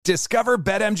Discover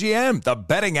BetMGM, the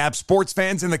betting app sports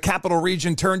fans in the capital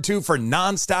region turn to for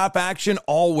nonstop action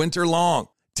all winter long.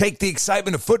 Take the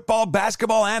excitement of football,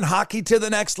 basketball, and hockey to the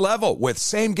next level with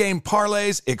same-game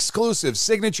parlays, exclusive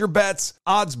signature bets,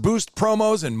 odds boost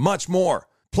promos, and much more.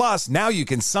 Plus, now you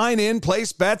can sign in,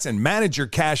 place bets, and manage your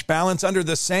cash balance under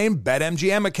the same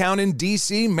BetMGM account in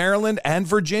D.C., Maryland, and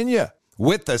Virginia.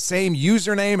 With the same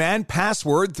username and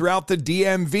password throughout the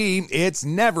DMV, it's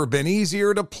never been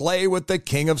easier to play with the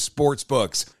king of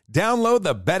sportsbooks. Download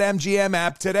the BetMGM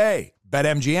app today.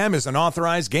 BetMGM is an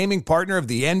authorized gaming partner of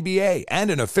the NBA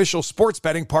and an official sports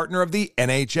betting partner of the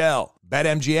NHL.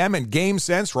 BetMGM and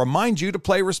GameSense remind you to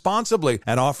play responsibly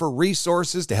and offer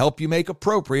resources to help you make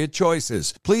appropriate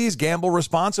choices. Please gamble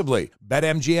responsibly.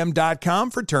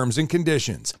 BetMGM.com for terms and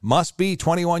conditions. Must be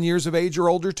 21 years of age or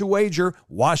older to wager.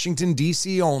 Washington,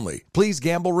 D.C. only. Please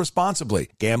gamble responsibly.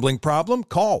 Gambling problem?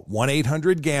 Call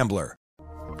 1-800-GAMBLER.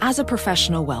 As a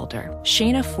professional welder,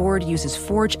 Shayna Ford uses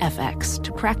Forge FX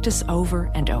to practice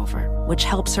over and over, which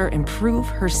helps her improve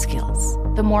her skills.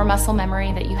 The more muscle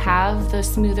memory that you have, the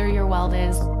smoother your weld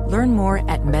is. Learn more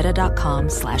at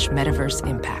meta.com/metaverse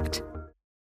impact.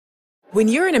 When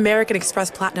you're an American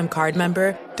Express Platinum Card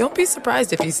member, don't be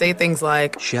surprised if you say things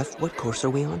like, "Chef, what course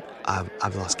are we on?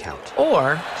 I've lost count."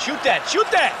 Or, Shoot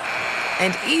that!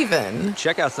 And even,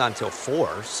 Checkout's not until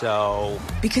 4, so...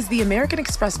 Because the American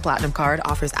Express Platinum Card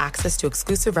offers access to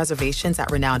exclusive reservations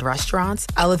at renowned restaurants,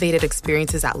 elevated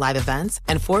experiences at live events,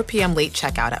 and 4 p.m. late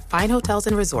checkout at fine hotels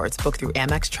and resorts booked through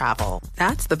Amex Travel.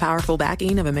 That's the powerful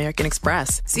backing of American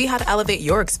Express. See how to elevate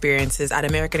your experiences at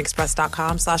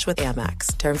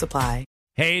americanexpress.com/withAmex. Terms apply.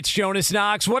 Hey, it's Jonas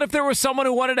Knox. What if there was someone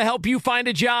who wanted to help you find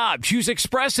a job? Choose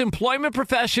Express Employment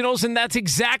Professionals, and that's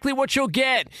exactly what you'll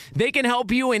get. They can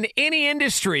help you in any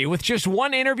industry. With just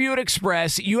one interview at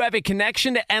Express, you have a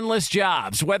connection to endless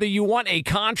jobs. Whether you want a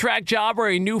contract job or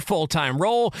a new full-time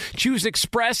role, choose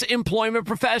Express Employment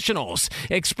Professionals.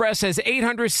 Express has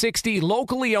 860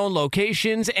 locally owned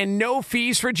locations and no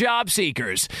fees for job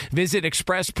seekers. Visit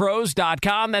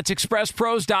expresspros.com. That's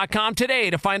expresspros.com today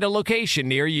to find a location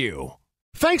near you.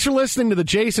 Thanks for listening to the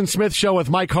Jason Smith Show with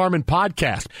Mike Harmon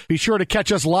podcast. Be sure to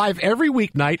catch us live every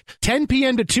weeknight, 10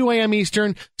 p.m. to 2 a.m.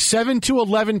 Eastern, 7 to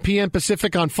 11 p.m.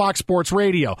 Pacific on Fox Sports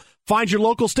Radio. Find your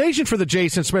local station for the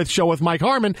Jason Smith Show with Mike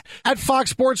Harmon at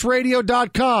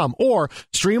foxsportsradio.com or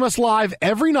stream us live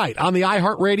every night on the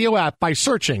iHeartRadio app by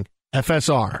searching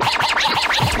FSR.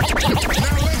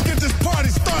 Now let's get this party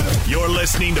started. You're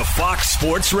listening to Fox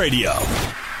Sports Radio.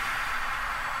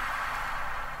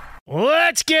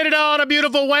 Let's get it on a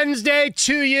beautiful Wednesday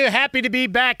to you. Happy to be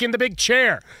back in the big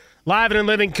chair, live and in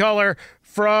living color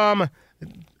from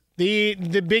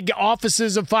the big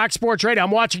offices of Fox Sports Radio. I'm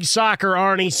watching soccer,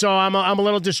 Arnie, so I'm a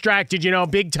little distracted. You know,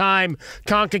 big time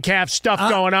CONCACAF stuff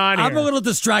going on here. I'm a little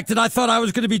distracted. I thought I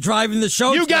was going to be driving the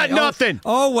show. You today. got nothing.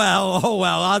 Oh well.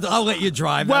 I'll let you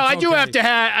drive. Well, That's I do okay. have to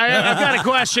I've got a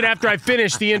question after I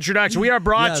finish the introduction. We are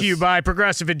brought to you by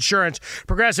Progressive Insurance.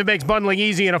 Progressive makes bundling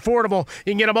easy and affordable.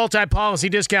 You can get a multi-policy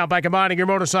discount by combining your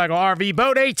motorcycle, RV,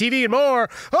 boat, ATV, and more.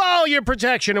 All your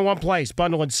protection in one place.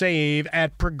 Bundle and save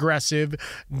at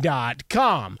Progressive.com.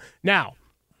 Now,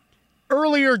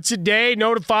 earlier today,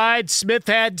 notified Smith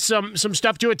had some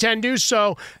stuff to attend to,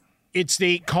 so it's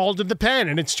the call to the pen,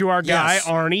 and it's to our guy,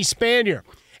 Arnie Spanier.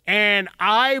 And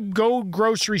I go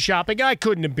grocery shopping. I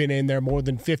couldn't have been in there more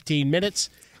than 15 minutes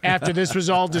after this was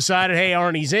all decided. Hey,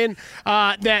 Arnie's in.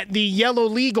 That the yellow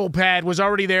legal pad was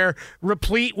already there,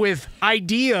 replete with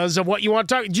ideas of what you want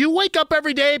to talk. Do you wake up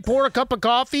every day, pour a cup of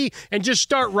coffee, and just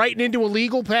start writing into a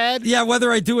legal pad? Yeah,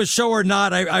 whether I do a show or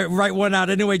not, I write one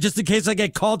out anyway, just in case I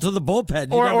get called to the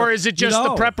bullpen. Or is it just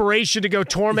the preparation to go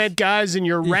torment guys in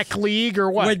your rec league,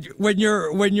 or what? When you're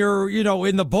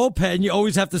in the bullpen, you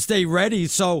always have to stay ready.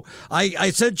 So I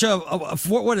sent you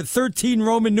 13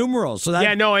 Roman numerals. So that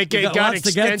it got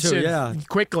extensive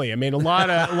quickly. I mean, a lot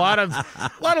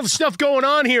of stuff going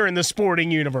on here in the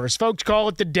sporting universe. Folks call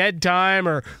it the dead time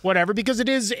or whatever because it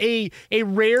is a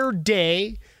rare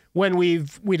day when we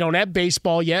don't have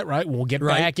baseball yet, right? We'll get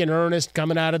back in earnest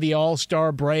coming out of the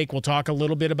All-Star break. We'll talk a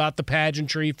little bit about the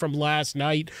pageantry from last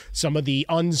night, some of the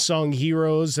unsung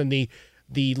heroes and the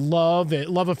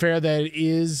love affair that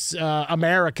is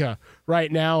America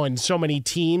right now, and so many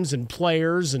teams and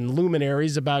players and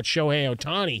luminaries about Shohei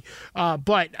Ohtani.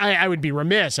 But I would be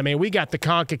remiss. I mean, we got the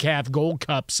CONCACAF Gold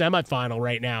Cup semifinal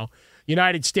right now.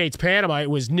 United States Panama. It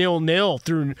was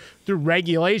 0-0 through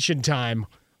regulation time,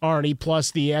 Arnie,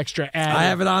 plus the extra added I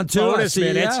have it on too. bonus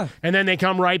minutes, and then they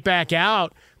come right back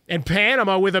out. and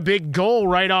Panama with a big goal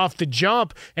right off the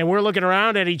jump, and we're looking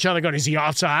around at each other going, is he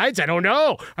offsides? I don't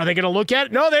know. Are they going to look at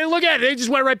it? No, they didn't look at it. They just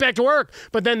went right back to work.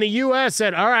 But then the U.S.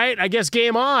 said, all right, I guess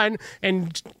game on,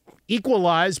 and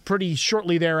equalized pretty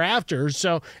shortly thereafter.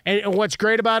 So, and what's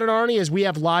great about it, Arnie, is we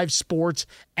have live sports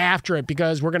after it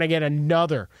because we're going to get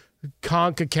another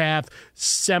CONCACAF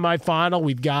semifinal.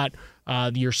 We've got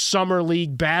your summer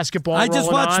league basketball. I just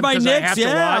watched my Knicks.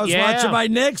 I was watching my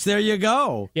Knicks. There you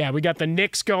go. Yeah, we got the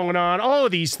Knicks going on. All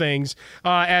of these things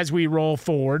as we roll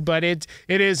forward. But it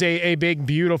is a big,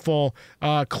 beautiful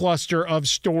cluster of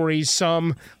stories.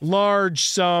 Some large,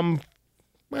 some,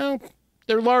 well,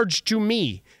 they're large to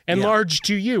me and large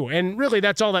to you. And really,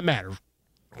 that's all that matters.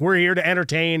 We're here to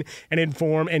entertain and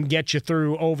inform and get you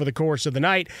through over the course of the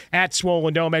night at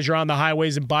Swollen Dome as you're on the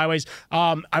highways and byways.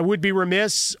 I would be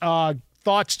remiss.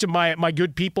 Thoughts to my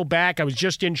good people back. I was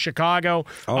just in Chicago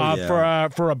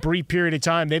for a brief period of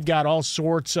time. They've got all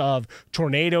sorts of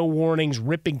tornado warnings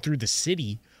ripping through the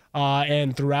city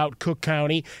and throughout Cook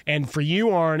County. And for you,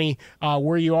 Arnie,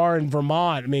 where you are in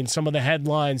Vermont, I mean, some of the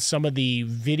headlines, some of the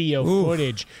video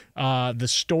footage, the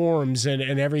storms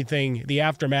and everything, the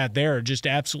aftermath there are just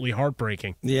absolutely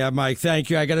heartbreaking. Yeah, Mike, thank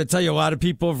you. I got to tell you, a lot of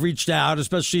people have reached out,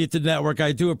 especially at the network.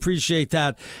 I do appreciate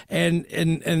that. And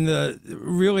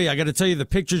really, I got to tell you, the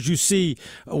pictures you see,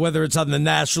 whether it's on the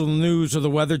national news or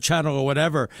the Weather Channel or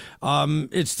whatever,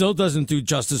 it still doesn't do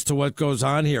justice to what goes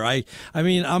on here. I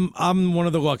mean, I'm one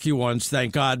of the lucky ones,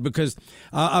 thank God, because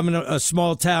I'm in a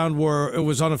small town where it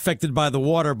was unaffected by the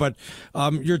water, but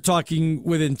you're talking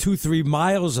within 2-3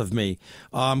 miles of me.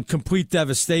 Complete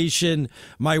devastation.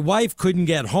 My wife couldn't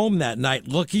get home that night.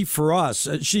 Lucky for us,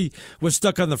 she was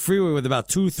stuck on the freeway with about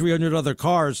 200-300 other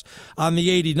cars on the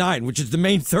 89, which is the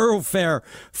main thoroughfare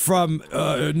from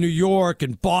New York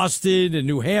and Boston and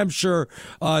New Hampshire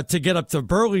to get up to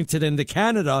Burlington into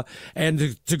Canada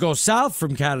and to go south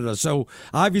from Canada. So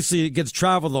obviously it gets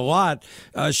traveled a lot.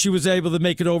 She was able to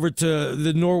make it over to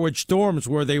the Norwich dorms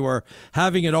where they were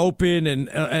having it open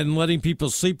and letting people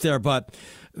sleep there. But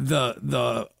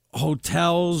the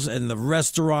hotels and the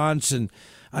restaurants and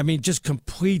I mean, just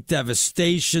complete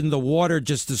devastation. The water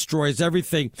just destroys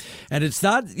everything. And it's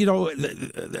not,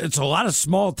 it's a lot of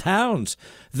small towns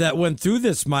that went through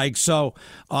this, Mike. So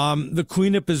the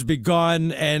cleanup has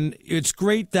begun, and it's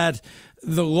great that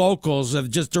the locals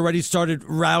have just already started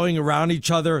rallying around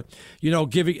each other,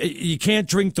 giving, you can't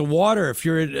drink the water if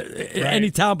you're in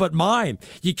any town but mine.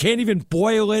 You can't even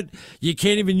boil it. You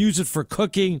can't even use it for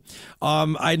cooking.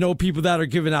 I know people that are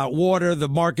giving out water. The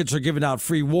markets are giving out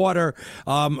free water.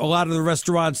 A lot of the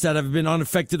restaurants that have been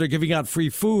unaffected are giving out free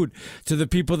food to the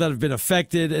people that have been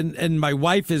affected. And my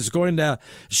wife is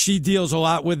she deals a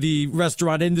lot with the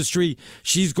restaurant industry.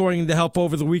 She's going to help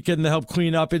over the weekend to help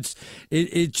clean up.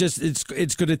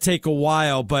 It's going to take a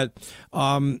while, but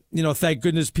thank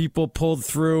goodness people pulled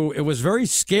through. It was very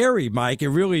scary, Mike. It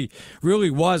really, really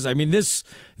was. I mean, this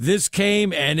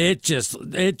came and it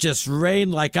just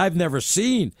rained like I've never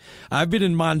seen. I've been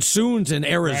in monsoons in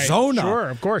Arizona, right. Sure,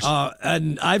 of course,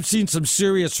 and I've seen some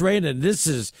serious rain, and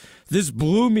this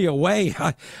blew me away.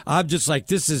 I'm just like,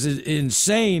 this is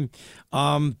insane.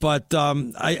 But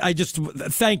I just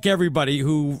thank everybody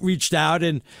who reached out,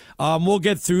 and we'll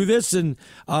get through this. And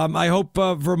I hope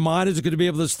Vermont is going to be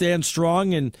able to stand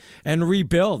strong and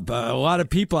rebuild. A lot of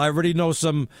people, I already know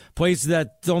some places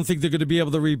that don't think they're going to be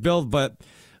able to rebuild, but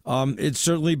it's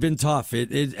certainly been tough.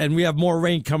 And we have more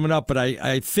rain coming up, but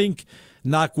I think,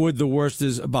 knock wood, the worst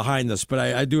is behind us. But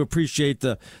I do appreciate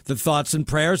the thoughts and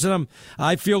prayers, and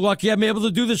I feel lucky I'm able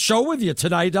to do the show with you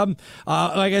tonight. I'm,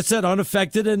 like I said,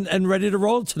 unaffected and ready to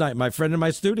roll tonight, my friend in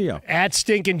my studio. At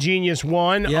Stinkin' Genius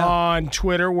 1 on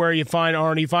Twitter, where you find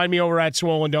Arnie. Find me over at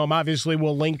Swollen Dome. Obviously,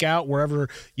 we'll link out wherever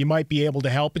you might be able to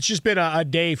help. It's just been a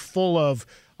day full of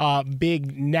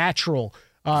big natural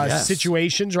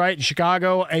situations, right? In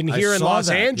Chicago and here in Los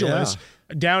Angeles. Yeah.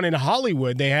 Down in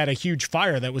Hollywood, they had a huge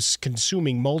fire that was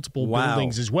consuming multiple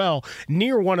buildings as well,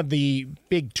 near one of the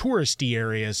big touristy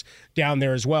areas down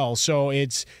there as well. So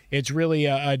it's really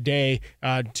a day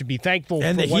to be thankful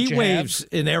and for what you have. And the heat waves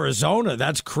in Arizona,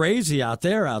 that's crazy out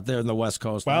there in the West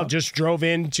Coast. Well, just drove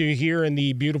into here in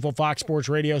the beautiful Fox Sports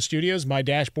Radio studios. My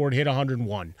dashboard hit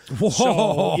 101. Whoa.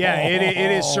 So, yeah,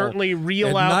 it is certainly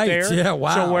real At out night. there. Yeah,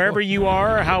 wow. So wherever you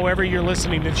are, however you're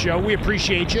listening to the show, we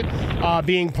appreciate you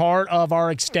being part of our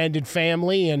extended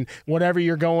family, and whatever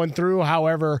you're going through,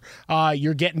 however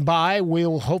you're getting by,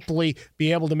 we'll hopefully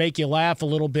be able to make you laugh a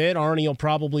little bit Arnie will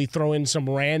probably throw in some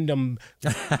random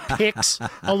picks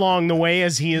along the way,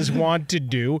 as he is wont to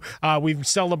do. We've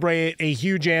celebrated a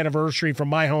huge anniversary from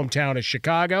my hometown of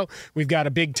Chicago. We've got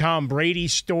a big Tom Brady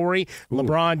story. Ooh.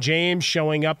 LeBron James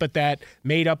showing up at that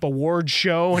made-up award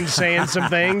show and saying some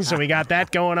things, so we got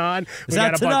that going on. Is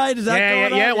that tonight? Is that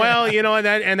going on? Yeah, well, you know,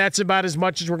 that's about as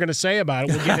much as we're going to say about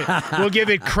it. We'll give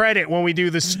it credit when we do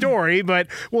the story, but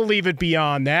we'll leave it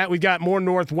beyond that. We've got more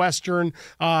Northwestern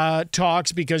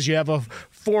talks because you have a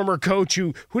former coach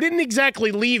who didn't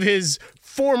exactly leave his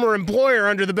former employer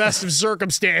under the best of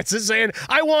circumstances, saying,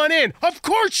 I want in. Of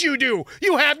course you do.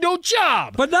 You have no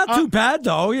job. But not too bad,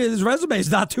 though. His resume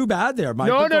is not too bad there, Mike.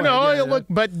 No. Yeah, look,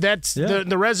 but that's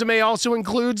the resume also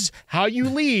includes how you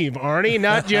leave, Arnie,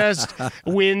 not just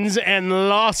wins and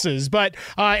losses. But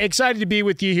excited to be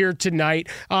with you here tonight.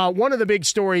 One of the big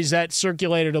stories that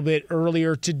circulated a bit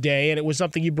earlier today, and it was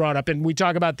something you brought up, and we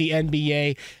talk about the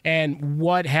NBA and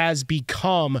what has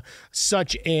become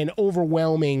such an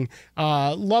overwhelming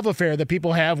love affair that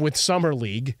people have with Summer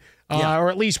League. Or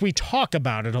at least we talk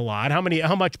about it a lot.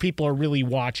 How much people are really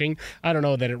watching? I don't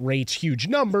know that it rates huge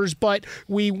numbers, but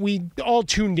we all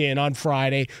tuned in on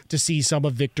Friday to see some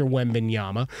of Victor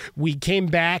Wembanyama. We came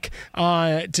back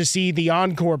to see the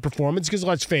encore performance because,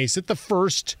 let's face it, the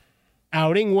first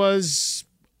outing was,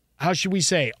 how should we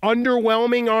say,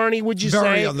 underwhelming, Arnie, would you say?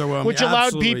 Very underwhelming, which allowed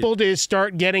absolutely. people to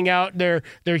start getting out their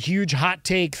huge hot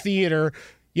take theater,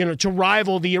 you know, to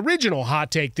rival the original hot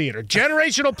take theater.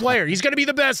 Generational player. He's going to be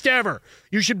the best ever.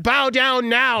 You should bow down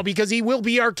now because he will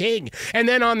be our king. And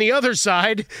then on the other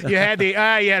side, you had he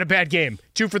had a bad game.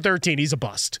 2 for 13. He's a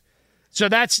bust. So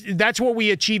that's what we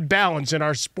achieved balance in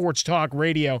our sports talk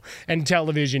radio and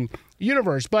television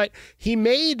universe. But he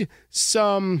made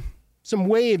some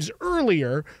waves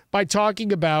earlier by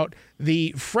talking about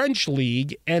the French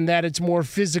league and that it's more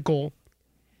physical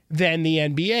than the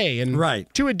NBA. And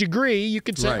right. to a degree, you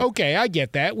could say, right. Okay, I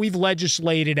get that. We've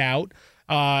legislated out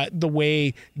the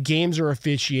way games are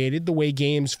officiated, the way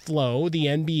games flow. The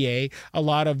NBA, a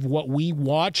lot of what we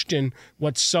watched and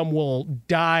what some will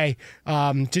die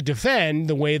to defend,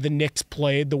 the way the Knicks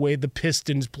played, the way the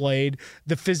Pistons played,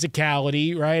 the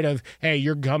physicality, right, of, hey,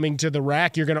 you're coming to the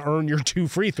rack, you're going to earn your 2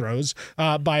 free throws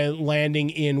by landing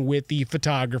in with the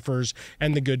photographers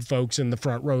and the good folks in the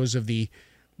front rows of the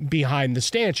behind the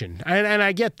stanchion. And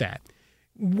I get that.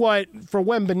 What, for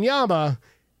Wembanyama,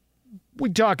 we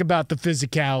talk about the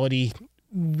physicality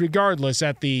regardless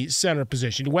at the center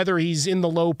position, whether he's in the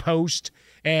low post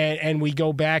and we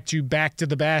go back to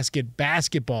the basket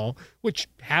basketball, which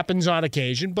happens on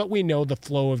occasion, but we know the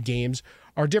flow of games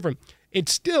are different.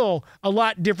 It's still a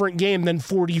lot different game than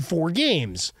 44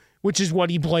 games, which is what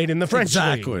he played in the French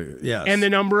League. Exactly, yes. And the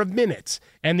number of minutes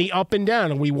and the up and down.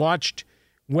 And we watched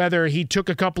whether he took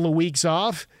a couple of weeks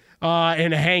off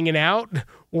and hanging out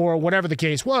or whatever the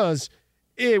case was,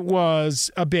 it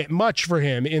was a bit much for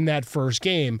him in that first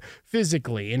game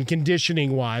physically and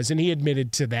conditioning-wise, and he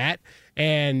admitted to that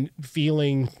and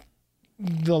feeling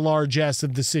the largesse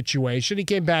of the situation. He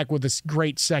came back with a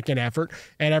great second effort,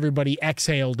 and everybody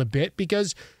exhaled a bit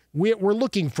because we're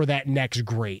looking for that next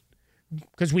great,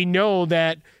 because we know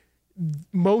that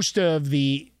most of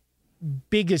the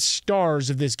biggest stars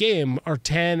of this game are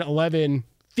 10, 11,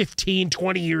 15,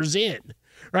 20 years in,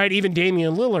 right? Even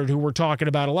Damian Lillard, who we're talking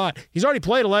about a lot, he's already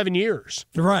played 11 years.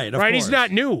 Right, of course. He's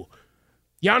not new.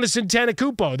 Giannis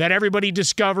Antetokounmpo, that everybody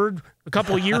discovered a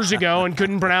couple of years ago and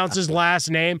couldn't pronounce his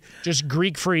last name, just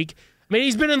Greek freak. I mean,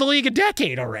 he's been in the league a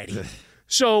decade already.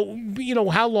 So, you know,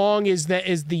 how long is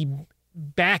the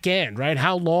back end, right?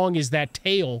 How long is that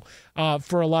tail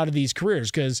for a lot of these careers?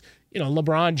 Because, you know,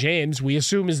 LeBron James, we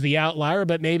assume, is the outlier,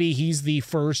 but maybe he's the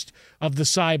first of the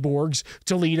cyborgs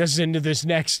to lead us into this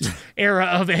next era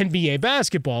of NBA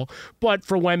basketball. But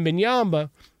for Wembanyama,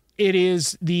 it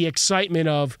is the excitement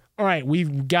of, all right,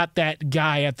 we've got that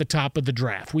guy at the top of the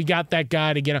draft. We got that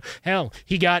guy to get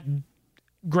he got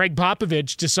Greg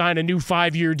Popovich to sign a new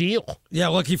 5-year deal. Yeah,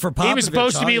 lucky for Popovich. He was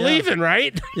supposed to be leaving,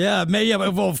 right? Yeah,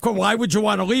 well, of course. Why would you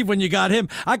want to leave when you got him?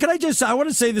 I want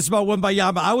to say this about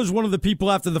Wembanyama. I was one of the people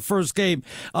after the first game.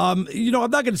 You know, I'm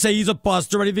not going to say he's a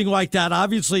bust or anything like that.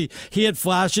 Obviously, he had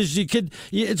flashes.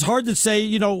 It's hard to say,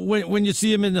 you know, when you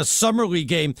see him in a summer league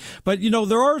game. But, you know,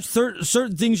 there are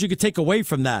certain things you could take away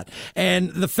from that.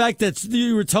 And the fact that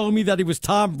you were telling me that he was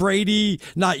Tom Brady,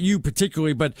 not you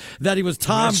particularly, but that he was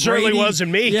Tom Brady. Certainly wasn't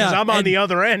on me because I'm on the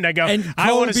other end. I go,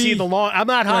 I want to see the long. I'm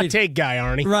not hot take guy,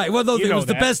 Arnie. Right. Well, it was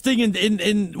the best thing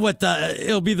in what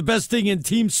it'll be the best thing in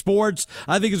team sports.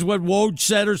 I think is what Woj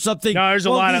said or something. No, there's a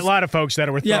lot of folks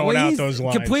that were throwing out those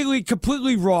lines.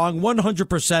 Completely wrong.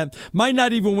 100%. Might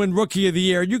not even win Rookie of the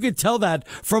Year. You could tell that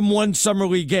from one summer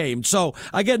league game. So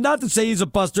again, not to say he's a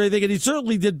bust or anything, and he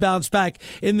certainly did bounce back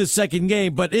in the second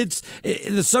game. But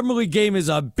the summer league game is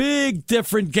a big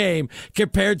different game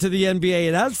compared to the NBA.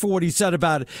 And as for what he said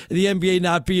about the NBA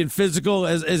not being physical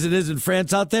as it is in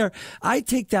France out there, I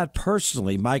take that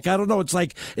personally, Mike. I don't know. It's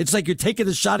like you're taking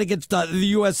a shot against the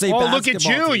USA. Oh, basketball look at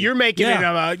you! Team. You're making it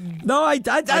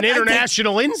an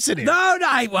international incident. No,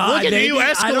 look at you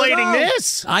escalating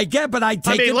this. I get, but I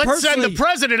take it let's personally. Send the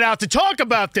president out to talk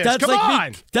about this. Come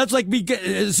on. That's like me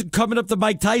coming up to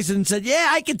Mike Tyson and said, "Yeah,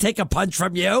 I can take a punch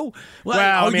from you."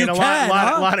 Well,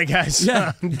 a lot of guys.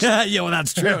 Yeah, well,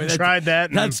 that's true. Tried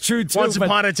that. That's true too. Once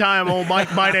upon a time, old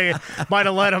Mike might have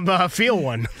let him feel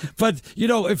one. But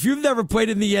if you've never played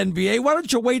in the NBA, why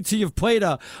don't you wait till you've played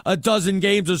a dozen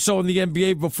games or so in the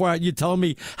NBA before you tell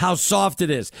me how soft it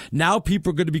is? Now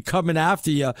people are going to be coming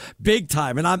after you big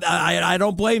time, and I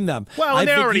don't blame them. Well, and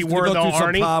they already were, though,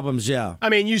 Arnie. Some problems, yeah. I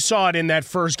mean, you saw it in that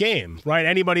first game, right?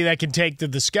 Anybody that can take to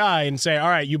the sky and say, all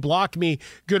right, you block me,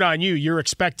 good on you. You're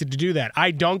expected to do that.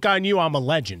 I dunk on you, I'm a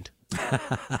legend.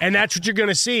 And that's what you're going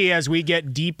to see as we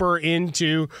get deeper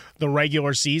into the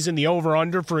regular season. The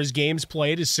over-under for his games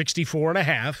played is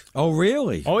 64.5. Oh,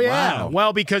 really? Oh, yeah. Wow.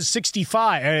 Well, because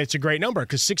 65, and it's a great number,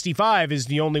 because 65 is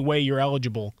the only way you're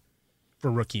eligible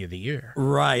for Rookie of the Year.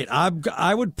 Right.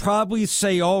 I would probably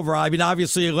say over. I mean,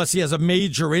 obviously, unless he has a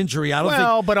major injury, I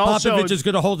don't think Popovich is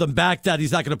going to hold him back that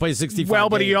he's not going to play 65 Well,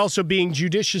 but games. he's also being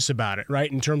judicious about it, right,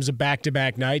 in terms of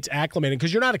back-to-back nights, acclimating,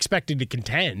 because you're not expected to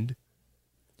contend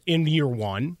in year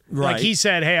one. Right. Like he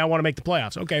said, hey, I want to make the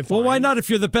playoffs. Okay, fine. Well, why not? If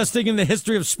you're the best thing in the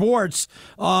history of sports,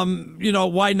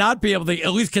 why not be able to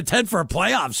at least contend for a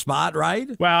playoff spot, right?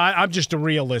 Well, I'm just a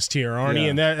realist here, Arnie,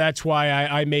 and that's why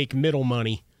I make middle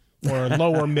money. Or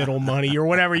lower middle money, or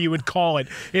whatever you would call it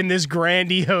in this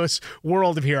grandiose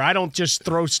world of here. I don't just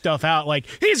throw stuff out like,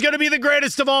 he's going to be the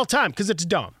greatest of all time, because it's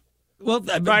dumb. Well,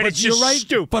 right, it's just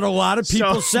stupid. But a lot of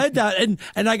people said that, and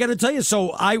I got to tell you,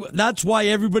 that's why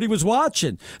everybody was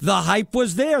watching. The hype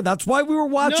was there. That's why we were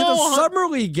watching a summer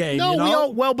league game.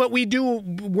 No,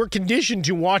 we're conditioned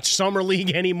to watch summer league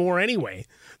anymore anyway.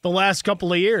 The last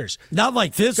couple of years, not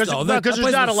like this though, because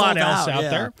there's not a lot else out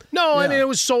there. No, I mean it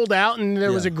was sold out, and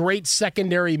there was a great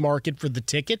secondary market for the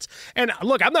tickets. And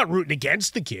look, I'm not rooting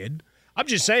against the kid. I'm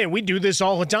just saying we do this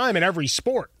all the time in every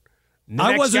sport.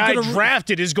 The next guy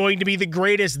drafted is going to be the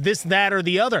greatest, this, that, or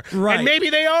the other, right? And maybe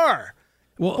they are.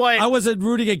 Well, but I wasn't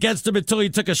rooting against him until he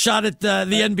took a shot at the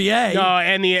NBA. No,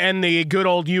 and the good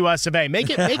old US of A.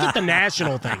 Make it the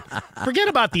national thing. Forget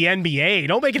about the NBA.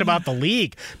 Don't make it about the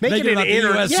league. Make it an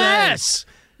USA.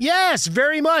 Yes,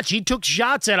 very much. He took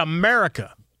shots at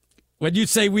America. When you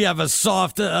say we have a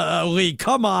soft league,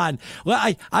 come on.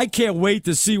 Well, I can't wait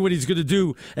to see what he's going to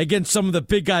do against some of the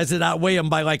big guys that outweigh him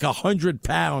by like 100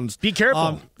 pounds. Be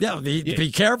careful.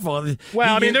 Be careful.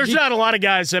 Well, there's not a lot of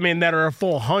guys, that are a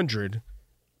full 100.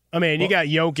 You got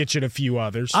Jokic and a few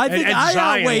others. I think and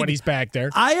Zion when he's back there.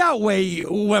 I outweigh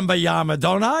Wembayama,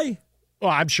 don't I? Well,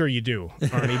 I'm sure you do,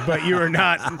 Arnie, but you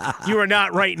are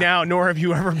not right now, nor have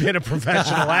you ever been a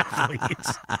professional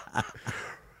athlete.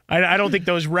 I don't think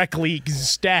those rec league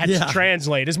stats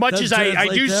translate. As much as I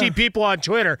do see people on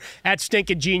Twitter at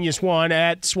StinkinGenius1,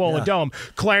 at Swollen Dome,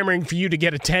 clamoring for you to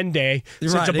get a 10-day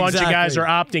since a bunch of guys are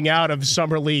opting out of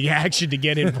summer league action to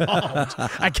get involved.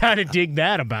 I kind of dig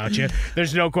that about you.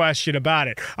 There's no question about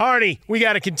it. Arnie, we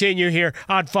got to continue here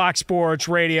on Fox Sports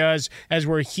Radio as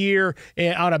we're here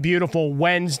on a beautiful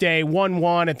Wednesday,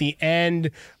 1-1 at the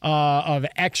end of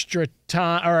extra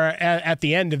time, or at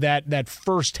the end of that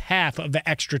first half of the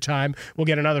extra time. We'll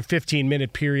get another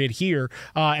 15-minute period here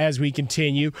as we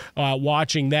continue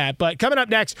watching that. But coming up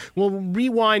next, we'll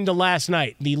rewind to last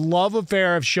night, the love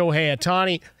affair of Shohei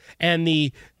Ohtani and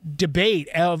the debate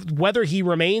of whether he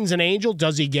remains an Angel.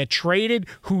 Does he get traded?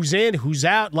 Who's in? Who's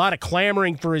out? A lot of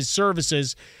clamoring for his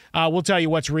services. We'll tell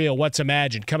you what's real, what's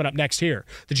imagined. Coming up next here,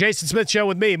 The Jason Smith Show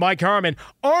with me, Mike Harmon,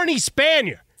 Arnie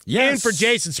Spanier, in for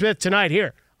Jason Smith tonight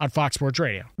here on Fox Sports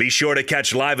Radio. Be sure to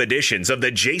catch live editions of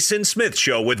The Jason Smith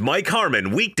Show with Mike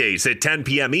Harmon weekdays at 10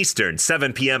 p.m. Eastern,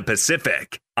 7 p.m.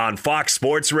 Pacific on Fox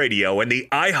Sports Radio and the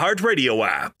iHeartRadio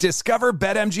app. Discover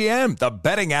BetMGM, the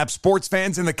betting app sports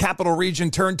fans in the capital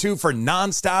region turn to for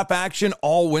nonstop action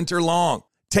all winter long.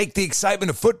 Take the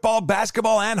excitement of football,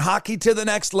 basketball, and hockey to the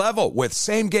next level with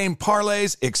same-game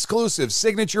parlays, exclusive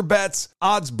signature bets,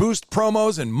 odds boost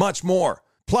promos, and much more.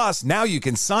 Plus, now you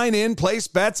can sign in, place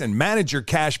bets, and manage your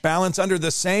cash balance under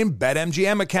the same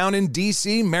BetMGM account in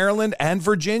D.C., Maryland, and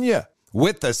Virginia.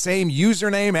 With the same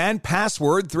username and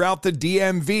password throughout the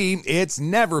DMV, it's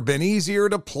never been easier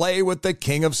to play with the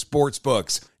king of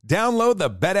sportsbooks. Download the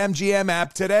BetMGM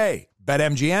app today.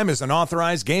 BetMGM is an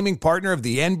authorized gaming partner of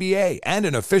the NBA and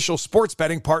an official sports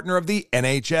betting partner of the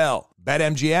NHL.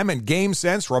 BetMGM and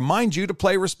GameSense remind you to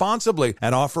play responsibly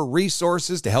and offer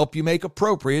resources to help you make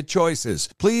appropriate choices.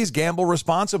 Please gamble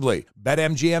responsibly.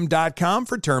 BetMGM.com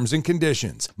for terms and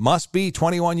conditions. Must be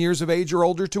 21 years of age or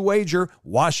older to wager.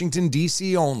 Washington,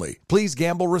 D.C. only. Please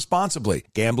gamble responsibly.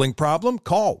 Gambling problem?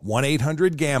 Call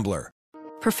 1-800-GAMBLER.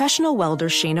 Professional welder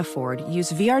Shayna Ford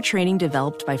used VR training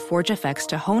developed by ForgeFX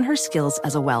to hone her skills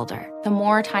as a welder. The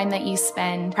more time that you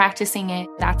spend practicing it,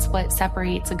 that's what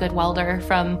separates a good welder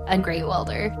from a great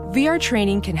welder. VR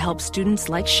training can help students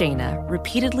like Shayna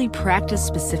repeatedly practice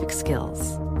specific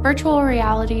skills. Virtual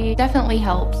reality definitely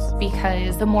helps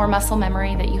because the more muscle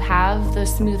memory that you have, the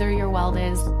smoother your weld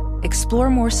is. Explore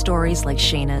more stories like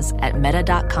Shayna's at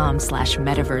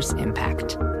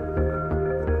meta.com/metaverseimpact.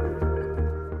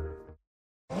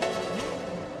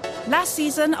 Last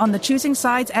season on the Choosing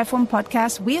Sides F1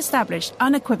 podcast, we established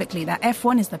unequivocally that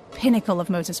F1 is the pinnacle of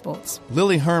motorsports.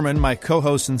 Lily Harmon, my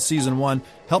co-host in Season 1,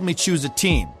 helped me choose a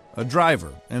team, a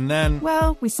driver, and then...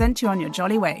 Well, we sent you on your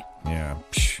jolly way. Yeah,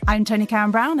 I'm Tony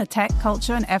Karen Brown, a tech,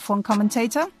 culture, and F1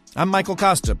 commentator. I'm Michael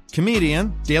Costa,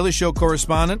 comedian, Daily Show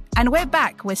correspondent. And we're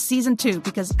back with Season 2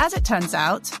 because, as it turns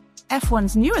out,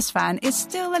 F1's newest fan is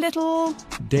still a little...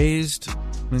 dazed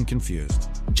and confused.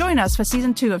 Join us for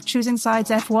Season 2 of Choosing Sides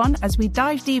F1 as we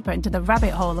dive deeper into the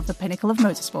rabbit hole of the pinnacle of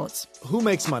motorsports. Who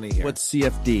makes money here? What's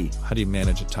CFD? How do you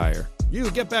manage a tire?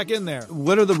 You, get back in there.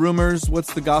 What are the rumors?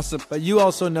 What's the gossip? But you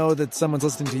also know that someone's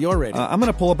listening to your radio. I'm going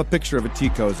to pull up a picture of a tea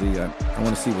cozy. I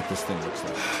want to see what this thing looks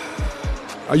like.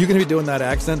 Are you going to be doing that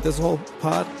accent this whole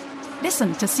pod?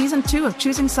 Listen to Season 2 of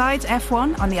Choosing Sides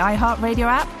F1 on the iHeartRadio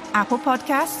app, Apple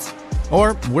Podcasts,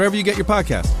 or wherever you get your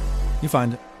podcast. You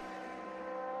find it.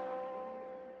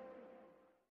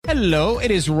 Hello,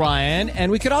 it is Ryan,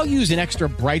 and we could all use an extra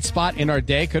bright spot in our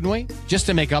day, couldn't we? Just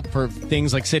to make up for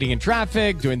things like sitting in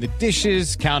traffic, doing the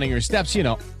dishes, counting your steps, you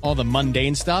know, all the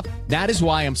mundane stuff. That is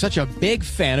why I'm such a big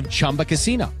fan of Chumba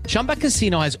Casino. Chumba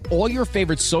Casino has all your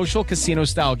favorite social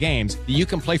casino-style games that you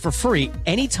can play for free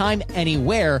anytime,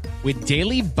 anywhere with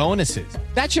daily bonuses.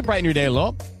 That should brighten your day a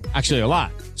little. Actually, a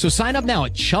lot. So sign up now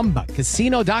at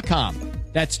ChumbaCasino.com.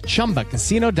 That's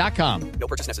ChumbaCasino.com. No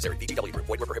purchase necessary. VGW Group.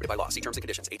 Void where prohibited by law. See terms and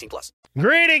conditions. 18+.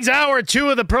 Greetings. Hour 2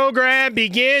 of the program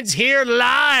begins here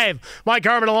live. Mike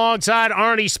Harmon alongside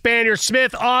Arnie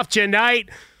Spanier-Smith off tonight.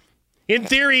 In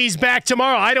theory, he's back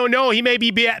tomorrow. I don't know. He may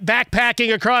be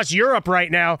backpacking across Europe right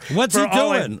now. What's he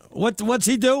doing? What's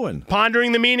he doing?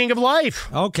 Pondering the meaning of life.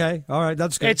 Okay. All right.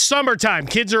 That's good. It's summertime.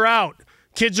 Kids are out.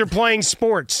 Kids are playing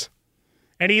sports.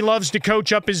 And he loves to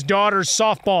coach up his daughter's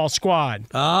softball squad.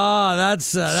 Oh, that's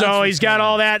so he's got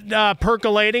all that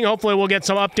percolating. Hopefully we'll get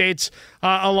some updates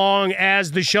along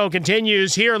as the show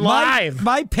continues here live.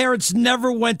 My parents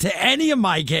never went to any of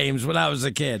my games when I was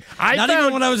a kid. Not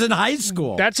even when I was in high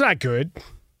school. That's not good.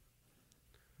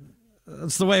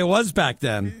 That's the way it was back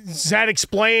then. Does that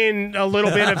explain a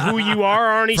little bit of who you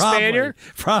are, Arnie Spanier?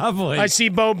 Probably. I see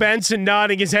Bo Benson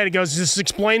nodding his head. He goes, this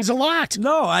explains a lot.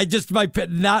 No,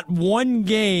 not one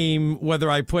game, whether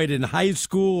I played in high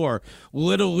school or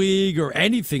Little League or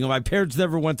anything, my parents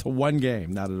never went to one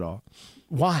game, not at all.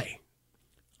 Why?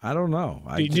 I don't know.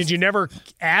 Did you never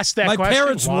ask that question? My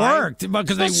parents worked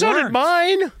because they worked. So did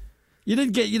mine. You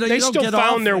didn't get, they still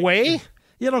found their way.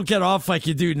 You don't get off like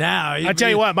you do now. I tell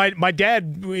you what, my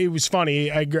dad, it was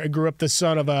funny. I grew up the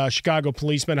son of a Chicago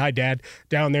policeman. Hi, Dad,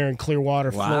 down there in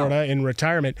Clearwater, Florida, in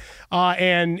retirement.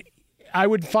 And I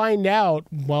would find out,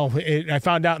 I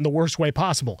found out in the worst way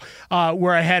possible,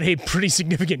 where I had a pretty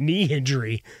significant knee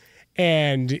injury.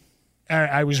 And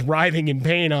I was writhing in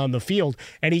pain on the field,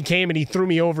 and he came and he threw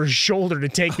me over his shoulder to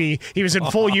take me. He was in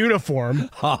full uniform.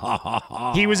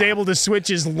 He was able to switch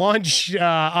his lunch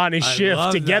on his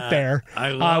shift to get there.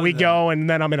 We go, and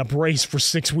then I'm in a brace for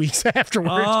 6 weeks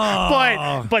afterwards.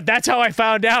 But that's how I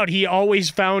found out. He always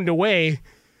found a way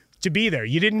to be there.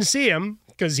 You didn't see him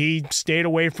because he stayed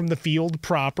away from the field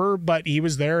proper, but he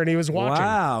was there and he was watching.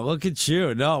 Wow, look at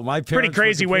you. No, my parents pretty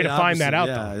crazy way to find that out,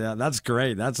 though. Yeah, that's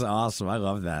great. That's awesome. I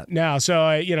love that. Now,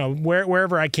 so,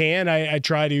 wherever I can, I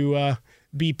try to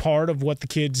be part of what the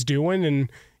kid's doing and,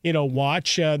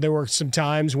 watch. There were some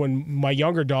times when my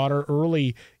younger daughter,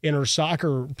 early in her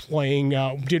soccer playing,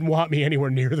 didn't want me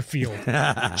anywhere near the field.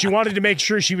 She wanted to make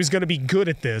sure she was going to be good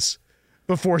at this.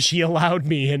 before she allowed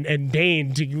me and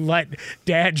deigned to let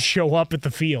Dad show up at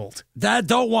the field. Dad,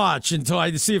 don't watch until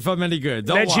I see if I'm any good.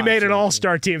 Then she made an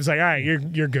all-star team. It's like, all right,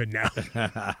 you're good now.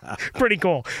 Pretty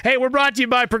cool. Hey, we're brought to you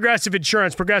by Progressive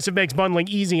Insurance. Progressive makes bundling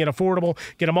easy and affordable.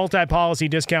 Get a multi-policy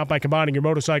discount by combining your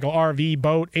motorcycle, RV,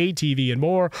 boat, ATV, and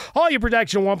more. All your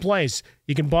protection in one place.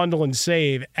 You can bundle and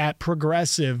save at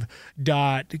Progressive.com.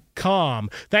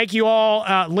 Thank you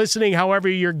all listening, however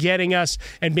you're getting us,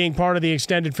 and being part of the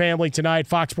extended family tonight.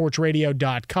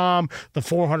 FoxSportsRadio.com, the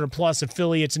 400-plus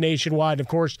affiliates nationwide. Of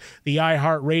course, the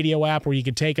iHeartRadio app where you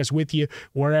can take us with you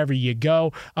wherever you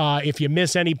go. If you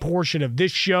miss any portion of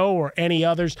this show or any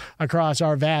others across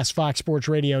our vast Fox Sports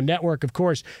Radio network, of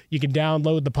course, you can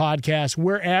download the podcast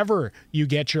wherever you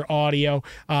get your audio.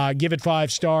 Give it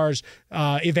 5 stars.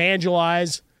 Evangelize.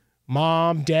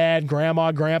 Mom, Dad,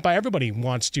 Grandma, Grandpa, everybody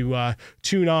wants to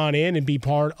tune on in and be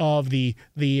part of the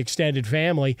extended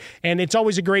family. And it's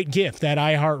always a great gift, that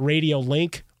iHeartRadio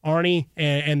link, Arnie,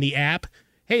 and the app.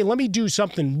 Hey, let me do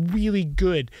something really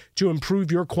good to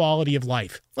improve your quality of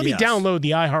life. Let me download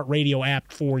the iHeartRadio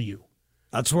app for you.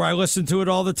 That's where I listen to it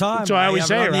all the time. So I always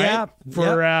say, right?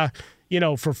 For,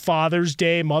 for Father's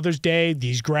Day, Mother's Day,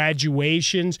 these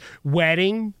graduations,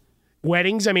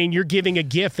 weddings, I mean, you're giving a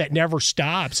gift that never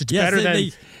stops. It's better than...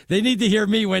 They need to hear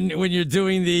me when you're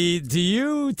doing do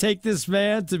you take this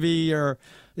man to be your...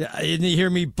 And you hear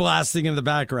me blasting in the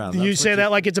background. You say that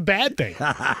like it's a bad thing.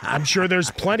 I'm sure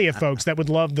there's plenty of folks that would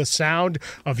love the sound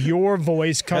of your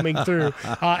voice coming through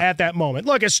at that moment.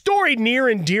 Look, a story near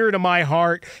and dear to my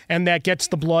heart and that gets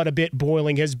the blood a bit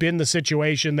boiling has been the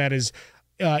situation that is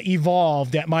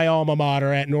evolved at my alma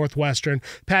mater at Northwestern.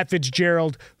 Pat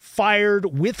Fitzgerald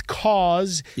fired with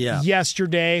cause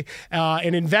yesterday.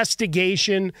 An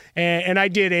investigation, and I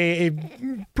did a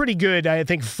pretty good, I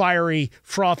think, fiery,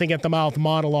 frothing at the mouth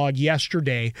monologue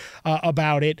yesterday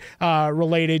about it,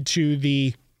 related to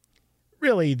the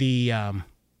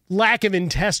lack of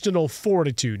intestinal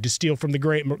fortitude, to steal from the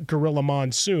great Gorilla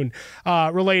Monsoon,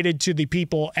 related to the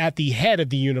people at the head of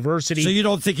the university. So you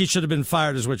don't think he should have been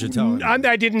fired, is what you're telling me?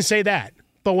 I didn't say that.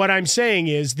 But what I'm saying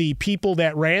is the people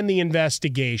that ran the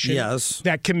investigation,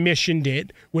 that commissioned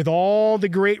it, with all the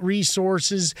great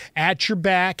resources at your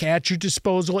back, at your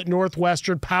disposal at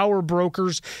Northwestern, power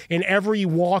brokers in every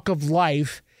walk of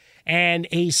life, and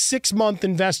a 6-month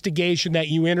investigation that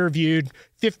you interviewed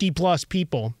 50-plus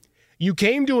people, you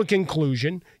came to a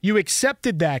conclusion. You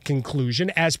accepted that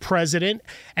conclusion as president,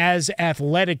 as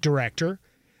athletic director.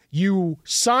 You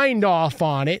signed off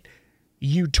on it.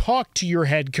 You talked to your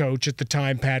head coach at the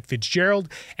time, Pat Fitzgerald,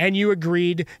 and you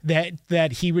agreed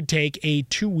that he would take a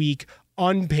 2-week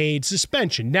unpaid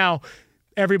suspension. Now,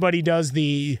 everybody does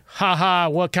the,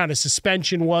 what kind of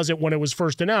suspension was it when it was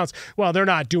first announced? Well, they're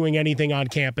not doing anything on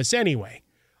campus anyway.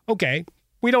 Okay.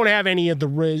 We don't have any of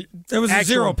the... It was a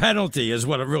 0 penalty is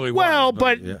what it really was. Well,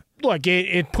 but look,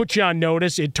 it puts you on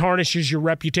notice. It tarnishes your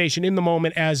reputation in the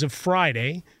moment as of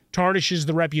Friday. Tarnishes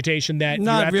the reputation that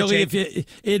not you have really. to take.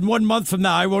 In 1 month from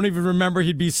now, I won't even remember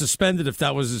he'd be suspended if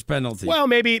that was his penalty. Well,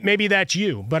 maybe that's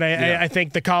you, but I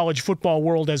think the college football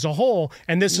world as a whole,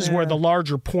 and this is where the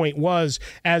larger point was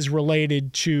as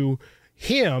related to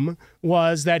him,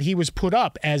 was that he was put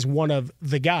up as one of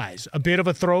the guys, a bit of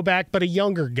a throwback, but a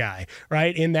younger guy,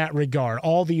 right, in that regard.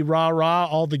 All the rah-rah,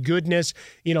 all the goodness,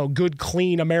 good,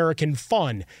 clean American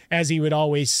fun, as he would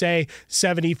always say,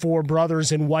 74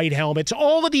 brothers in white helmets,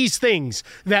 all of these things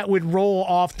that would roll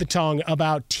off the tongue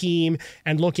about team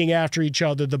and looking after each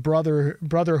other, the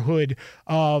brotherhood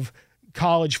of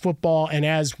college football, and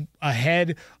as a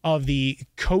head of the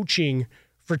coaching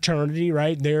fraternity,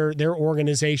 right? Their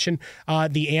organization,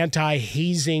 the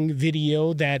anti-hazing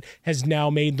video that has now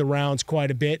made the rounds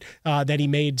quite a bit, that he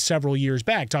made several years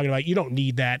back, talking about you don't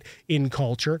need that in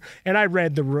culture. And I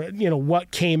read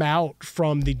what came out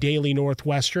from the Daily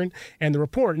Northwestern and the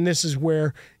report, and this is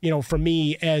where for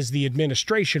me as the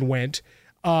administration went,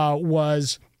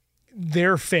 was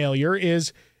their failure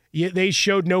is they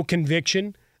showed no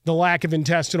conviction, the lack of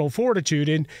intestinal fortitude,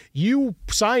 and you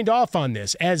signed off on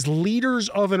this as leaders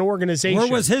of an organization.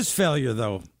 Where was his failure,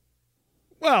 though?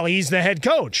 Well, he's the head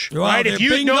coach, well, right? If you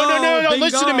bingo, no,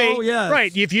 listen to me. Yes.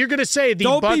 Right, if you're going to say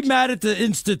don't be mad at the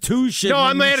institution. No,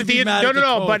 I'm mad at the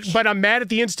coach. but I'm mad at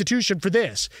the institution for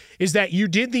this. Is that you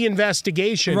did the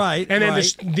investigation, right? And then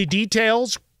the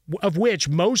details of which,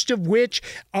 most of which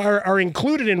are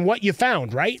included in what you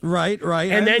found, right? Right.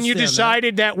 And then you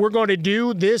decided that we're going to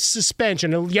do this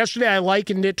suspension. And yesterday I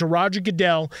likened it to Roger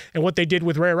Goodell and what they did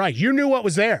with Ray Rice. You knew what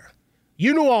was there.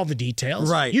 You knew all the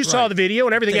details. Right. You saw the video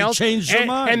and everything else. Changed their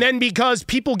mind. And then because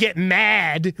people get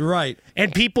mad. Right.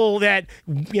 And people that,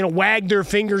 wag their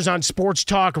fingers on sports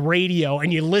talk radio,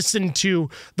 and you listen to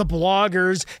the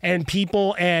bloggers and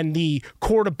people and the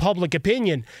court of public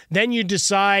opinion, then you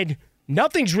decide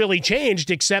nothing's really changed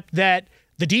except that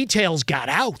the details got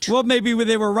out. Well, maybe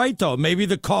they were right, though. Maybe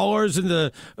the callers and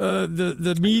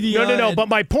the media. No. But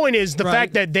my point is the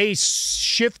fact that they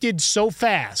shifted so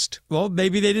fast. Well,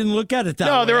 maybe they didn't look at it that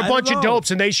way. No, they're a bunch of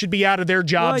dopes, and they should be out of their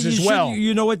jobs as well.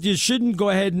 You know what? You shouldn't go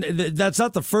ahead and that's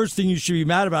not the first thing you should be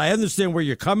mad about. I understand where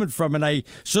you're coming from, and I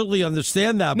certainly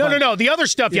understand that. No. The other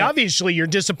stuff, obviously, you're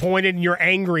disappointed and you're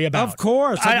angry about. Of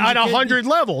course. On 100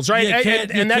 levels, right?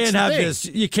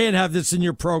 You can't have this in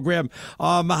your program.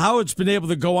 How it's been able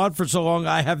to go on for so long,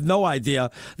 I have no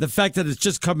idea. The fact that it's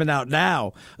just coming out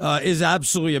now is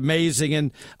absolutely amazing,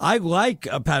 and I like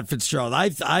Pat Fitzgerald. I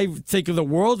think of the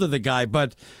world of the guy,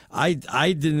 but I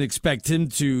didn't expect him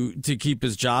to keep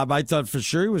his job. I thought for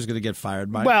sure he was going to get fired.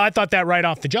 Mike. Well, I thought that right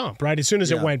off the jump, right? As soon as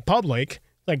it went public,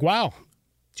 like, wow.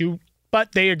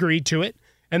 But they agreed to it.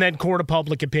 And then court of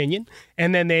public opinion,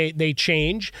 and then they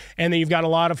change, and then you've got a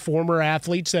lot of former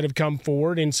athletes that have come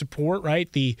forward in support,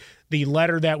 right? The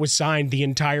letter that was signed, the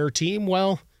entire team,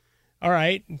 well, all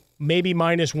right, maybe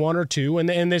minus one or two,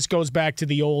 and this goes back to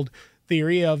the old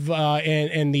theory of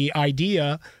and the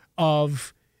idea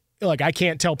of, like, I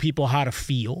can't tell people how to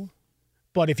feel,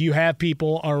 but if you have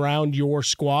people around your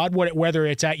squad, whether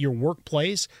it's at your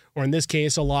workplace or in this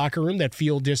case a locker room that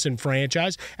feel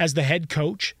disenfranchised, as the head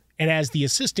coach and as the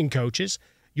assistant coaches,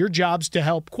 your job's to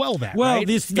help quell that. Well, right?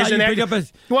 because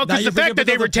because the fact that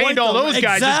they retained all those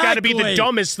guys has got to be the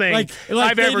dumbest thing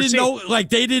I've ever seen.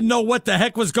 They didn't know what the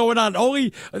heck was going on.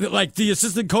 Only the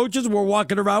assistant coaches were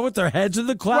walking around with their heads in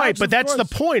the clouds. Right, but that's the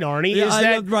point, Arnie.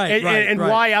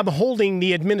 Why I'm holding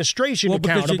the administration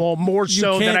accountable more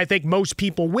so than I think most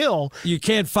people will. You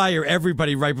can't fire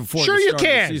everybody right before. Sure, you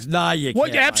can. You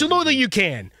can't. Absolutely, you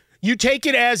can. You take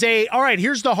it as all right,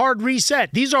 here's the hard reset.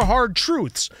 These are hard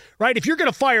truths, right? If you're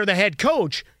going to fire the head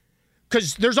coach,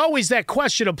 because there's always that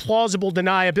question of plausible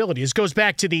deniability. This goes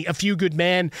back to a few good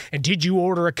men, and did you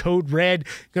order a code red?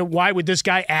 Why would this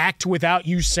guy act without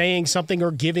you saying something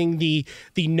or giving the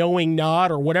knowing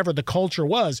nod or whatever the culture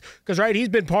was? Because, right, he's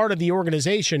been part of the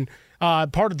organization,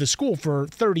 part of the school for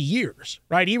 30 years,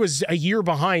 right? He was a year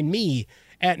behind me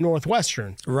at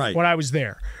Northwestern when I was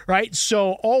there, right?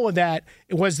 So all of that,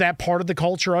 was that part of the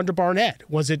culture under Barnett?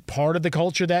 Was it part of the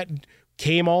culture that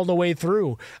came all the way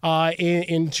through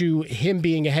into him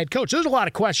being a head coach? There's a lot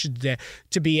of questions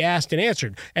to be asked and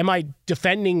answered. Am I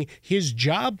defending his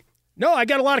job? No, I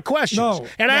got a lot of questions.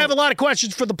 I have a lot of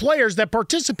questions for the players that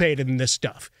participated in this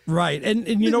stuff. Right. And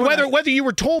you know whether you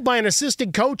were told by an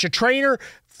assistant coach, a trainer,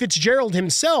 Fitzgerald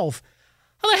himself,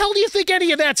 how the hell do you think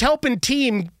any of that's helping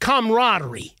team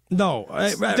camaraderie? No.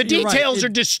 The details are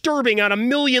disturbing on a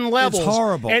million levels. It's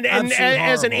horrible. And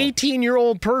as an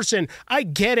 18-year-old person, I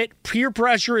get it. Peer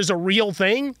pressure is a real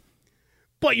thing.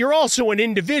 But you're also an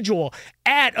individual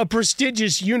at a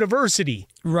prestigious university.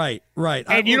 Right.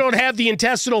 And you don't have the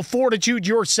intestinal fortitude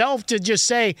yourself to just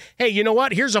say, hey, you know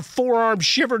what? Here's a forearm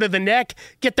shiver to the neck.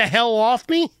 Get the hell off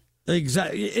me.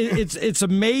 Exactly. It's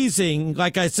amazing,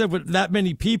 like I said, with that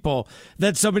many people,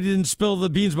 that somebody didn't spill the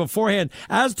beans beforehand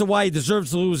as to why he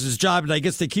deserves to lose his job. And I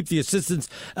guess they keep the assistants.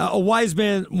 A wise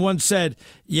man once said,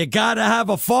 you got to have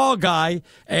a fall guy,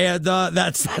 and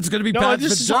that's going to be Pat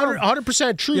Fitzgerald. This is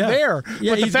 100% true there.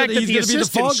 But the fact that the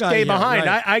assistants stay behind,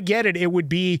 I get it. It would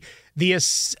be the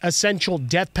essential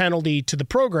death penalty to the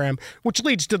program, which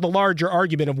leads to the larger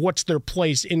argument of what's their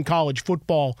place in college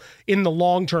football in the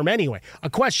long term anyway. A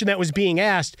question that was being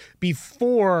asked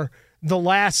before the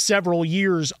last several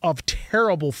years of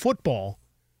terrible football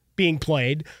being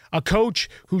played, a coach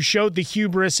who showed the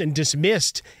hubris and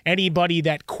dismissed anybody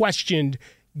that questioned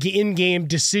in-game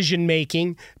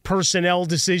decision-making, personnel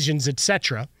decisions,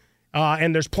 etc.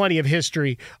 And there's plenty of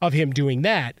history of him doing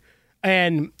that.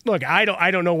 And look, I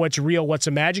don't know what's real, what's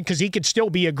imagined, because he could still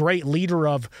be a great leader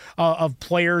of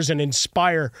players and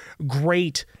inspire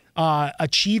great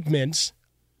achievements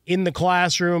in the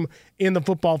classroom, in the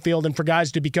football field, and for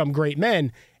guys to become great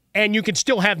men. And you can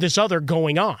still have this other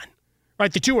going on,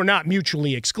 right? The two are not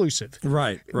mutually exclusive.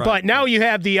 Right. But now you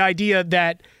have the idea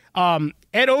that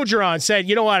Ed Ogeron said,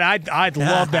 you know what, I'd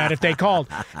love that if they called.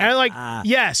 And I'm like,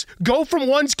 yes, go from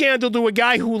one scandal to a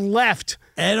guy who left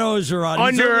Ed Orgeron.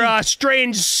 Under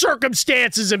strange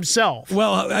circumstances himself.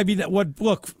 Well, I mean,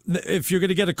 look, if you're going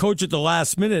to get a coach at the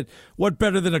last minute, what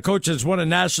better than a coach that's won a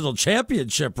national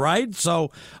championship, right?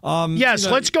 So, yes,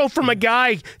 let's go from a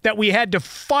guy that we had to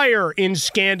fire in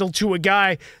scandal to a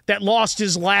guy that lost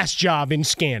his last job in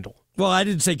scandal. Well, I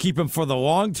didn't say keep him for the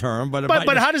long term,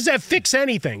 but how does that fix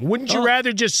anything? Wouldn't you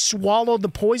rather just swallow the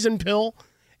poison pill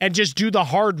and just do the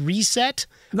hard reset?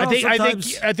 No,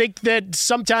 I think that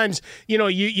sometimes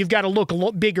you've got to look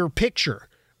a bigger picture.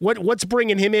 What's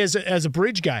bringing him as a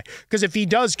bridge guy? Because if he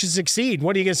does succeed,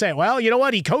 what are you going to say? Well, you know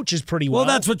what? He coaches pretty well. Well,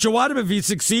 that's what you want him. If he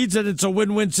succeeds, and it's a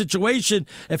win-win situation.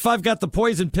 If I've got the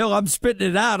poison pill, I'm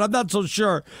spitting it out. I'm not so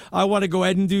sure I want to go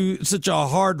ahead and do such a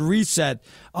hard reset,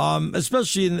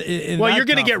 especially in well, you're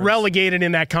going to get relegated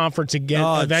in that conference again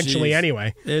eventually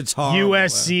anyway. It's hard.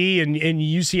 USC and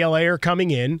UCLA are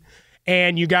coming in,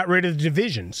 and you got rid of the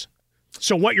divisions.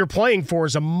 So what you're playing for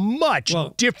is a much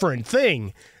different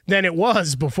thing than it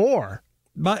was before.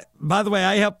 By the way,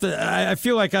 I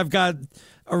feel like I've got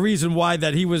a reason why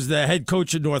that he was the head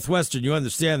coach at Northwestern. You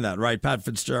understand that, right, Pat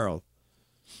Fitzgerald?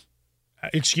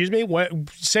 Excuse me? What?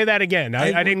 Say that again.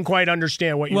 I didn't quite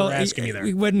understand what you were asking me there.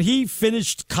 When he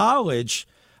finished college,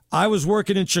 I was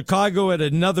working in Chicago at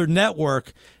another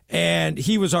network, and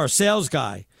he was our sales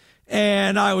guy.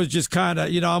 And I was just kind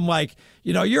of, I'm like,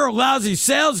 you're a lousy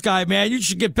sales guy, man. You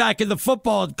should get back into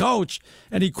football and coach.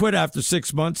 And he quit after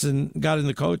 6 months and got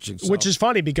into coaching. So. Which is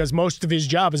funny because most of his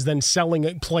job is then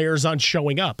selling players on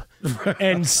showing up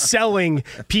and selling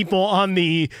people on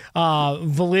the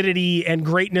validity and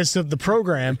greatness of the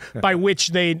program, by which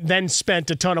they then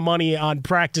spent a ton of money on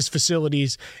practice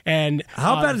facilities and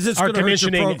how bad is this going to hurt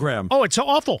your program? Oh, it's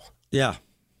awful. Yeah.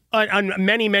 On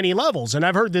many, many levels. And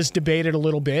I've heard this debated a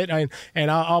little bit.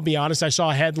 And I'll be honest, I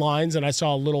saw headlines and I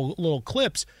saw little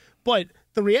clips. But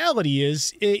the reality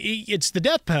is it's the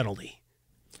death penalty.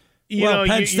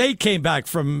 Penn State came back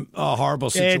from a horrible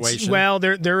situation.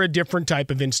 They're a different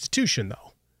type of institution,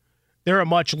 though. They're a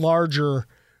much larger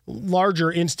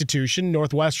institution.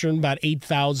 Northwestern, about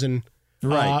 8,000,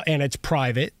 right. And it's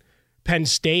private. Penn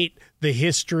State, the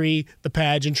history, the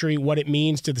pageantry, what it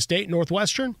means to the state.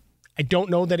 Northwestern, I don't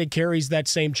know that it carries that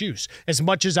same juice. As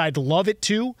much as I'd love it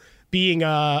to, being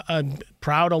a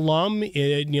proud alum,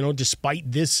 despite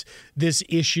this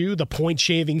issue, the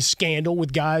point-shaving scandal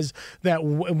with guys that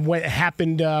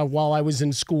happened while I was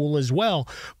in school as well.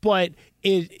 But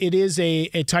it is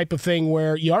a type of thing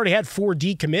where you already had 4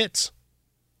 decommits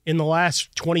in the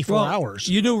last 24 hours.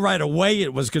 You knew right away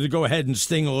it was going to go ahead and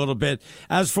sting a little bit.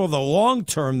 As for the long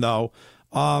term, though,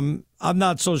 I'm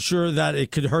not so sure that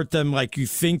it could hurt them like you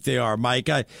think they are, Mike.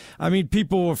 I mean,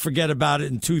 people will forget about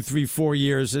it in 2, 3, 4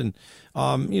 years, and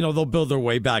they'll build their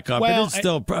way back up. And it's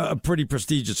still a pretty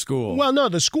prestigious school. Well, no,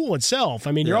 the school itself.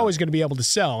 I mean, you're always going to be able to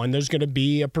sell, and there's going to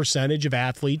be a percentage of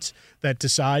athletes that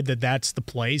decide that that's the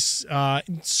place.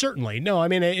 Certainly, no. I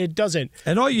mean, it doesn't.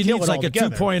 And all you need is like a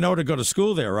 2.0 to go to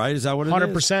school there, right? Is that what it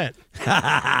 100%. is?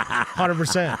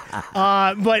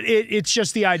 100%. But it's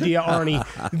just the idea, Arnie,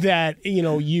 that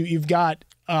you've got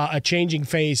a changing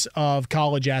face of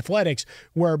college athletics,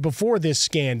 where before this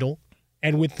scandal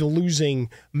and with the losing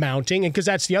mounting, and because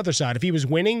that's the other side, if he was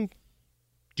winning,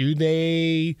 do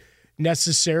they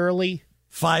necessarily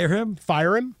fire him?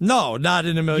 No, not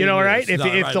in a million years. You know, right? If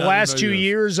right, the last 2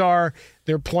 years they're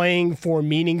playing for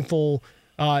meaningful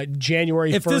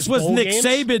January 1st If this was Nick games,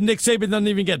 Saban doesn't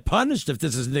even get punished if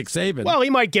this is Nick Saban. Well, he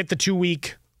might get the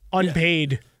 2-week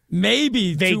unpaid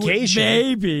maybe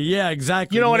vacation. Yeah,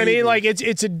 exactly. You know what I mean? Like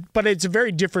it's a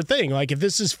very different thing. Like if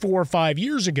this is 4 or 5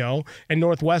 years ago and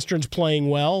Northwestern's playing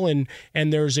well and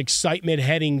there's excitement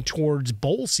heading towards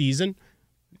bowl season,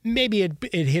 maybe it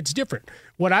hits different.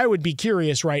 What I would be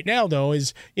curious right now, though,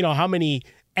 is how many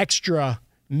extra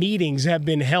meetings have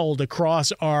been held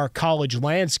across our college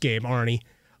landscape, Arnie,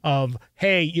 of,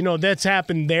 hey, that's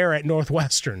happened there at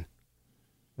Northwestern.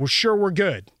 We're sure we're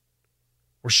good.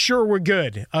 We're sure we're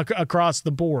good across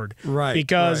the board. Right.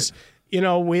 Because,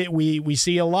 we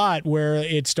see a lot where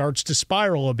it starts to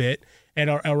spiral a bit. And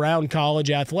around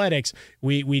college athletics,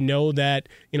 we know that,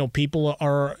 people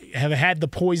have had the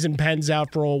poison pens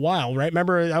out for a while, right?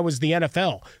 Remember, that was the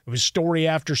NFL. It was story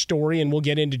after story, and we'll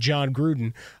get into John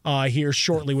Gruden here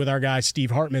shortly with our guy Steve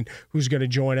Hartman, who's going to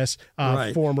join us,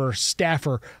 former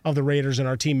staffer of the Raiders and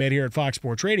our teammate here at Fox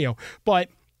Sports Radio. But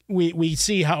we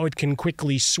see how it can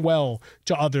quickly swell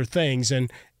to other things,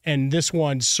 and this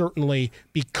one certainly,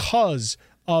 because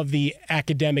of the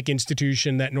academic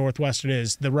institution that Northwestern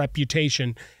is, the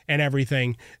reputation and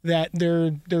everything, that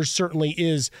there certainly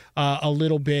is a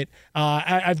little bit.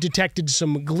 I've detected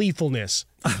some gleefulness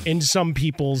in some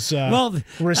people's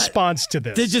response to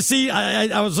this. Did you see?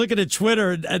 I was looking at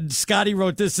Twitter, and Scotty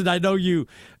wrote this, and I know you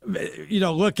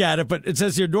look at it, but it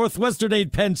says here, Northwestern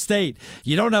ain't Penn State.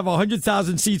 You don't have a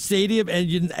 100,000-seat stadium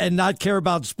and not care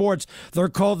about sports. They're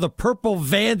called the Purple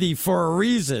Vandy for a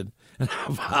reason.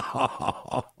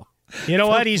 You know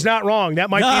what? He's not wrong. That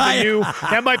might be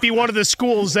that might be one of the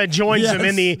schools that joins him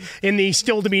in the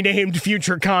still to be named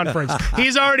future conference.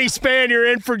 He's already spanned. You're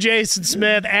in for Jason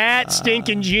Smith at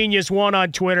Stinking Genius 1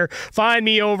 on Twitter. Find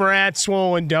me over at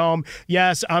Swollen Dome.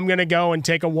 Yes, I'm gonna go and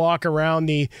take a walk around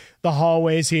the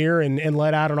hallways here and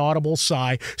let out an audible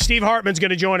sigh. Steve Hartman's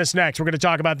going to join us next. We're going to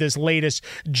talk about this latest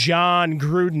John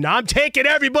Gruden, I'm taking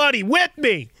everybody with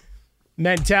me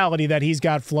mentality that he's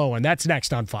got flowing. That's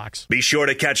next on Fox. Be sure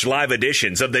to catch live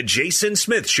editions of The Jason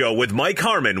Smith Show with Mike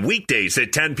Harmon weekdays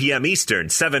at 10 p.m. Eastern,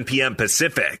 7 p.m.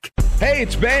 Pacific. Hey,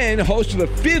 it's Ben, host of the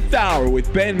Fifth Hour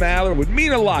with Ben Maller. It would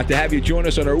mean a lot to have you join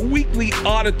us on our weekly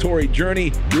auditory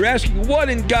journey. You're asking, what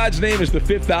in God's name is the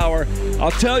Fifth Hour? I'll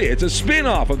tell you, it's a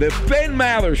spin-off of the Ben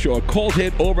Maller Show, a cult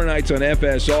hit overnights on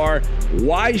FSR.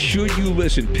 Why should you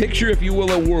listen? Picture, if you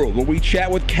will, a world where we chat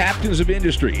with captains of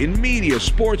industry in media,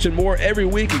 sports, and more every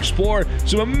week. Explore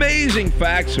some amazing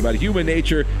facts about human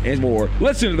nature and more.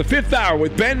 Listen to the Fifth Hour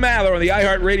with Ben Maller on the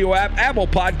iHeartRadio app, Apple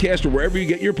Podcast, or wherever you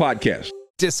get your podcasts.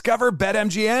 Discover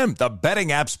BetMGM, the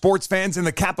betting app sports fans in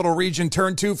the capital region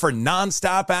turn to for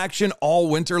nonstop action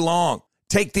all winter long.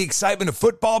 Take the excitement of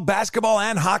football, basketball,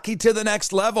 and hockey to the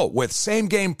next level with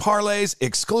same-game parlays,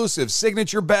 exclusive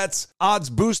signature bets,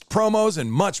 odds boost promos,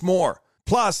 and much more.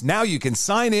 Plus, now you can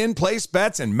sign in, place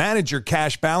bets, and manage your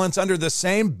cash balance under the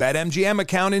same BetMGM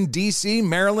account in D.C.,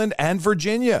 Maryland, and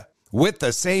Virginia. With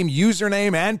the same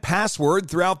username and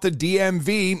password throughout the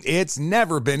DMV, it's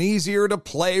never been easier to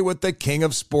play with the king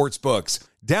of sportsbooks.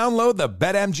 Download the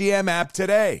BetMGM app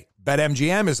today.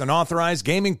 BetMGM is an authorized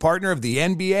gaming partner of the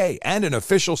NBA and an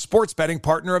official sports betting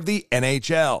partner of the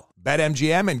NHL.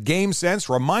 BetMGM and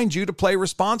GameSense remind you to play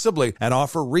responsibly and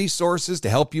offer resources to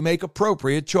help you make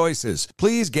appropriate choices.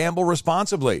 Please gamble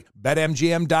responsibly.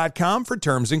 BetMGM.com for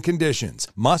terms and conditions.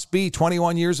 Must be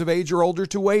 21 years of age or older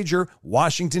to wager.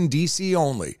 Washington, D.C.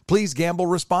 only. Please gamble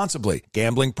responsibly.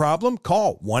 Gambling problem?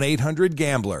 Call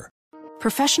 1-800-GAMBLER.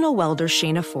 Professional welder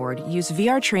Shayna Ford used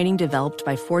VR training developed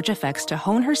by ForgeFX to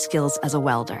hone her skills as a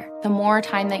welder. The more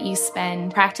time that you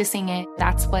spend practicing it,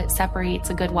 that's what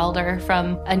separates a good welder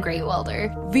from a great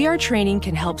welder. VR training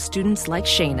can help students like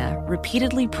Shayna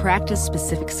repeatedly practice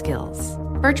specific skills.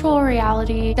 Virtual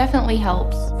reality definitely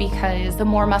helps because the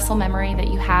more muscle memory that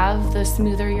you have, the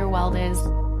smoother your weld is.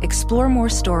 Explore more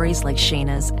stories like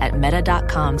Shayna's at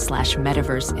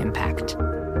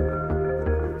meta.com/metaverseimpact.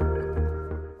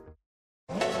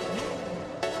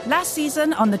 Last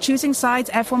season on the Choosing Sides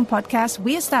F1 podcast,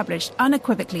 we established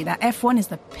unequivocally that F1 is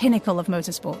the pinnacle of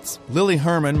motorsports. Lily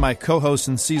Harmon, my co-host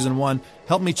in Season 1,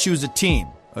 helped me choose a team,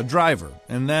 a driver,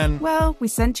 and then... Well, we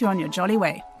sent you on your jolly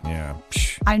way. Yeah,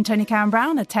 I'm Tony Karen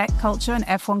Brown, a tech, culture, and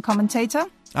F1 commentator.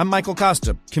 I'm Michael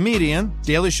Costa, comedian,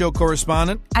 Daily Show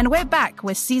correspondent. And we're back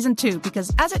with Season 2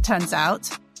 because, as it turns out,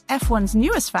 F1's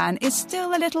newest fan is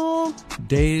still a little...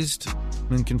 dazed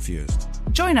and confused.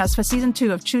 Join us for Season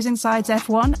 2 of Choosing Sides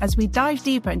F1 as we dive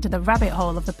deeper into the rabbit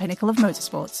hole of the pinnacle of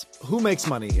motorsports. Who makes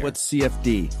money here? What's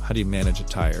CFD? How do you manage a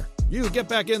tire? You, get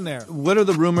back in there. What are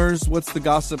the rumors? What's the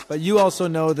gossip? But you also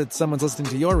know that someone's listening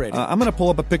to your radio. I'm going to pull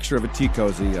up a picture of a tea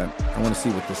cozy. I want to see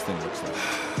what this thing looks like.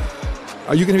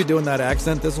 Are you going to be doing that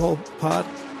accent this whole pod?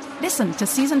 Listen to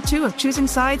Season 2 of Choosing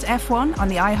Sides F1 on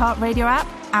the iHeartRadio app,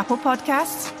 Apple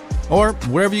Podcasts, or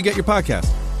wherever you get your podcast.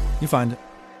 You find it.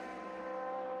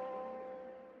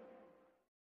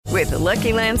 With the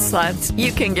Lucky Land Slots,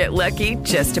 you can get lucky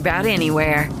just about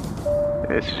anywhere.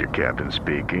 This is your captain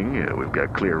speaking. We've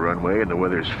got clear runway and the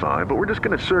weather's fine, but we're just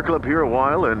going to circle up here a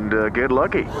while and get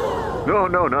lucky.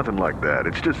 No, nothing like that.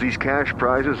 It's just these cash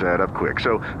prizes add up quick.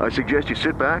 So I suggest you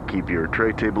sit back, keep your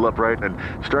tray table upright, and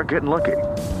start getting lucky.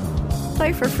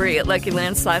 Play for free at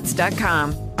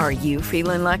LuckyLandSlots.com. Are you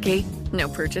feeling lucky? No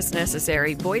purchase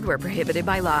necessary. Void where prohibited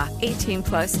by law.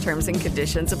 18+ terms and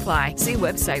conditions apply. See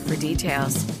website for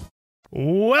details.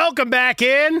 Welcome back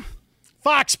in.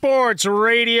 Fox Sports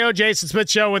Radio, Jason Smith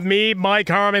Show with me, Mike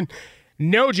Harmon.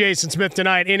 No Jason Smith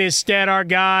tonight. In his stead, our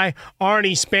guy,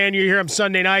 Arnie Spanier. You hear him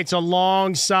Sunday nights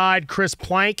alongside Chris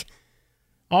Plank.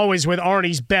 Always with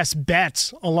Arnie's best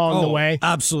bets along the way.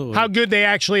 Absolutely. How good they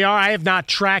actually are, I have not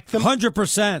tracked them.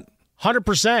 100%.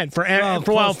 100%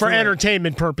 for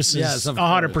entertainment purposes. Yes,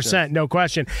 100%, yes. No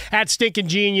question. At Stinkin'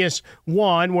 Genius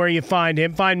 1, where you find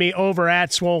him. Find me over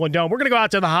at Swollen Dome. We're going to go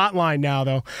out to the hotline now,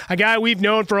 though. A guy we've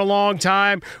known for a long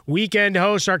time, weekend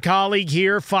host, our colleague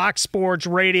here, Fox Sports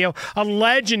Radio, a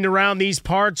legend around these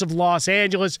parts of Los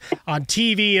Angeles on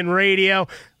TV and radio.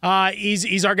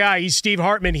 He's our guy. He's Steve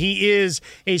Hartman. He is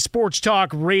a sports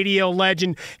talk radio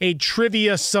legend, a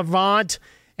trivia savant,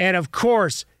 and, of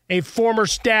course, a former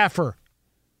staffer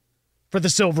for the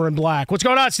Silver and Black. What's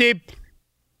going on, Steve?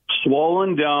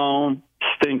 Swollen Dome,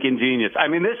 Stinking Genius. I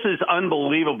mean, this is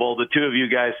unbelievable, the two of you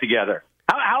guys together.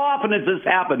 How often does this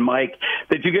happen, Mike,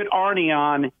 that you get Arnie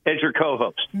on as your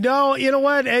co-host? No, you know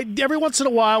what? Every once in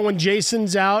a while when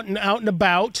Jason's out and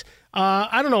about,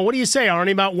 I don't know. What do you say,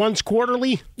 Arnie? About once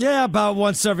quarterly? Yeah, about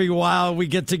once every while we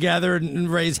get together and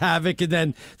raise havoc, and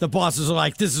then the bosses are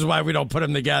like, this is why we don't put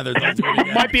them together.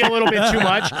 Might be a little bit too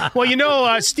much. Well, you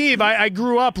know, Steve, I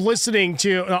grew up listening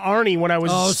to Arnie when I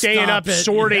was staying up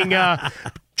sorting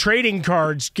trading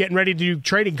cards, getting ready to do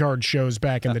trading card shows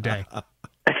back in the day.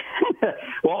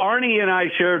 Well, Arnie and I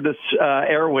shared this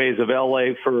airways of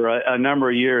L.A. for a number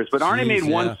of years, but Arnie made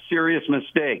one serious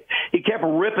mistake. He kept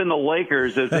ripping the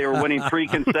Lakers as they were winning 3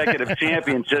 consecutive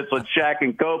championships with Shaq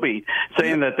and Kobe,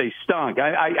 saying that they stunk.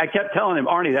 I kept telling him,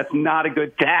 Arnie, that's not a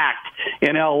good tact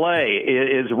in L.A.,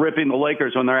 is ripping the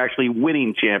Lakers when they're actually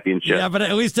winning championships. Yeah, but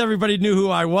at least everybody knew who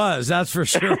I was. That's for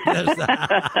sure.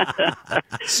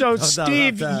 So,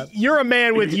 Steve, you're a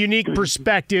man with unique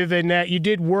perspective, and you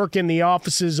did work in the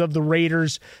offices of the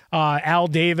Raiders. Al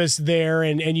Davis there,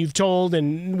 and you've told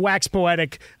and waxed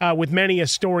poetic with many a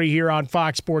story here on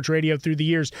Fox Sports Radio through the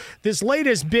years. This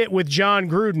latest bit with John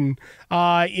Gruden,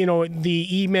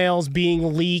 the emails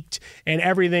being leaked and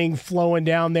everything flowing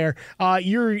down there,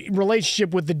 your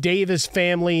relationship with the Davis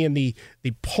family and the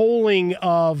polling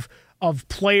of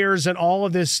players and all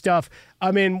of this stuff.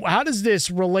 I mean, how does this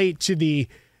relate to the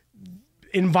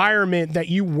environment that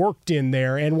you worked in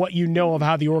there and what you know of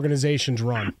how the organization's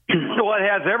run? Well, it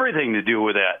has everything to do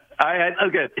with that.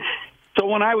 Okay. So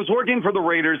when I was working for the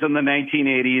Raiders in the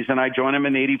 1980s, and I joined them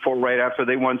in '84 right after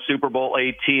they won Super Bowl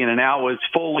 18, and Al was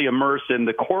fully immersed in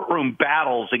the courtroom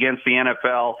battles against the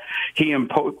NFL. He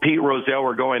and Pete Rozelle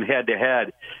were going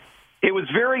head-to-head. It was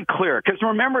very clear, because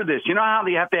remember this, you know how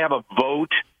they have to have a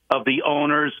vote of the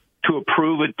owners to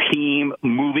approve a team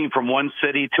moving from one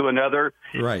city to another?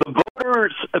 Right.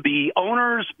 The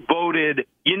owners voted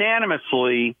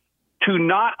unanimously to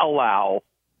not allow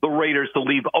the Raiders to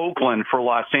leave Oakland for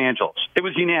Los Angeles. It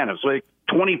was unanimous, like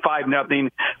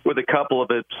 25-0 with a couple of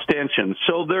abstentions.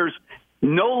 So there's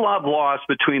no love lost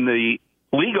between the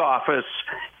league office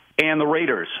and the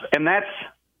Raiders, and that's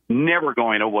never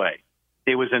going away.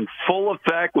 It was in full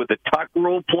effect with the tuck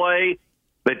rule play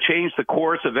that changed the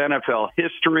course of NFL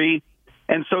history.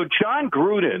 And so John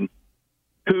Gruden,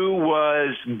 who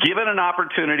was given an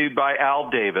opportunity by Al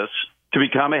Davis to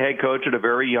become a head coach at a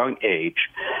very young age,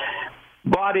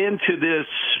 bought into this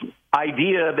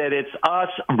idea that it's us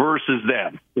versus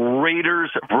them, Raiders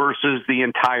versus the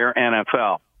entire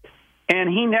NFL. And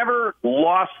he never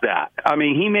lost that. I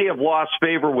mean, he may have lost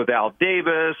favor with Al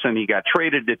Davis, and he got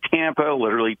traded to Tampa,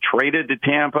 literally traded to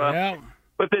Tampa. Yeah.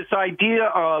 But this idea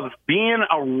of being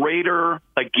a Raider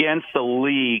against the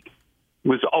league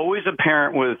was always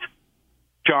apparent with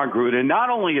John Gruden, not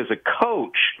only as a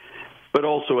coach, but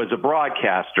also as a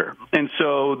broadcaster. And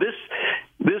so this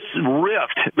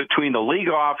rift between the league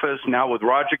office, now with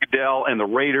Roger Goodell, and the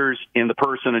Raiders in the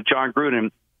person of John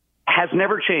Gruden has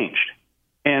never changed.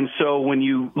 And so when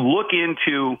you look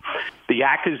into the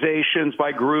accusations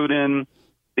by Gruden,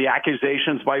 the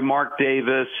accusations by Mark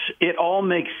Davis, it all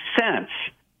makes sense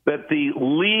that the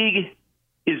league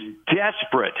is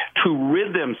desperate to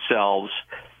rid themselves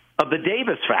of the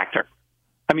Davis factor.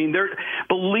 I mean,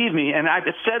 believe me, and I've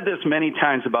said this many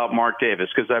times about Mark Davis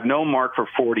because I've known Mark for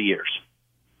 40 years.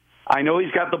 I know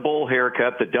he's got the bull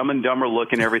haircut, the Dumb and Dumber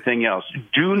look, and everything else.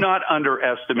 Do not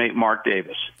underestimate Mark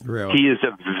Davis. Really? He is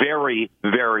a very,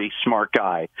 very smart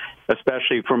guy,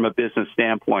 especially from a business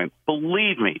standpoint.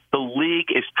 Believe me, the league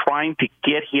is trying to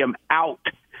get him out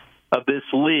of this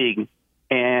league,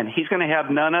 and he's going to have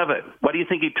none of it. Why do you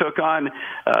think he took on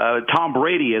Tom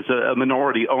Brady as a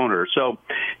minority owner? So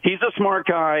he's a smart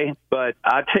guy, but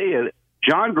I tell you,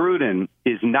 John Gruden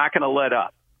is not going to let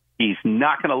up. He's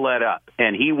not going to let up,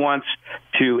 and he wants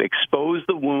to expose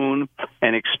the wound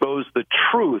and expose the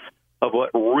truth of what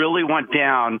really went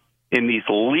down in these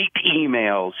leaked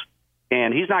emails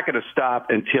And he's not going to stop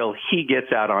until he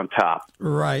gets out on top.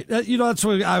 Right. That's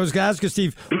what I was going to ask you,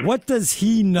 Steve. What does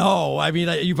he know? I mean,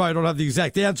 you probably don't have the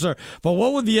exact answer, but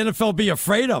what would the NFL be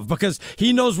afraid of? Because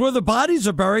he knows where the bodies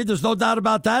are buried. There's no doubt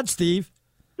about that, Steve.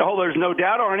 Oh, there's no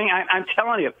doubt, Arnie. I'm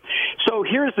telling you. So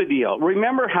here's the deal.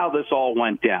 Remember how this all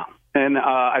went down. And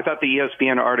I thought the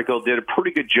ESPN article did a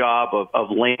pretty good job of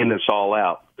laying this all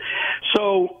out.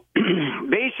 So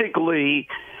basically,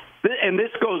 and this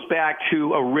goes back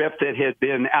to a rift that had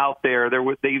been out there.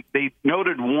 They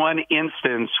noted one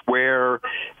instance where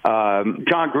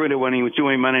John Gruden, when he was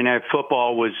doing Monday Night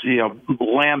Football, was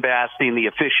lambasting the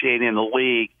officiating in the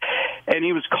league, and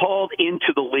he was called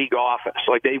into the league office.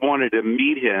 Like, they wanted to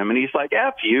meet him, and he's like,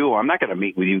 "F you, I'm not going to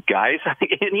meet with you guys,"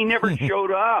 and he never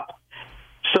showed up.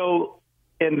 So,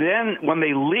 and then when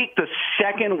they leaked the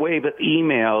second wave of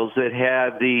emails that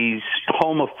had these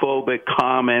homophobic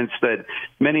comments that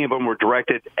many of them were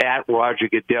directed at Roger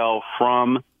Goodell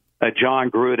from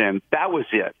John Gruden, that was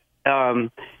it.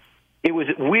 It was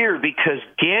weird because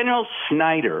Daniel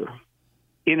Snyder,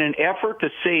 in an effort to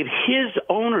save his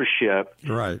ownership,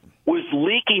 was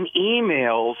leaking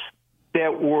emails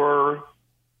that were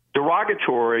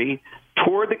derogatory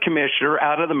toward the commissioner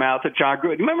out of the mouth of John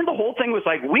Gruden. Remember, the whole thing was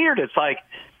like weird. It's like,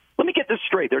 let me get this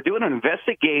straight. They're doing an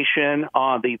investigation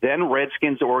on the then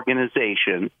Redskins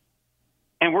organization,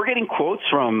 and we're getting quotes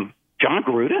from John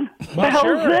Gruden? What the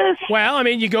hell is this? Well, I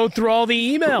mean, you go through all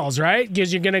the emails, right?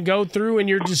 Because you're going to go through in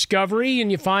your discovery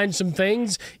and you find some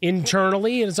things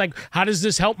internally, and it's like, how does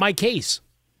this help my case?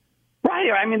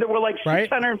 Right. I mean, there were like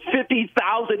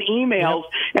 650,000 emails,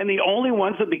 and the only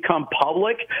ones that become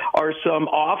public are some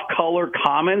off-color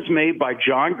comments made by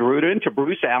John Gruden to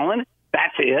Bruce Allen.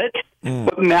 That's it.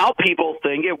 But now people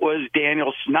think it was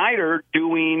Daniel Snyder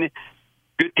doing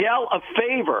Goodell a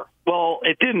favor. Well,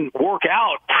 it didn't work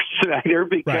out for Snyder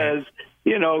because,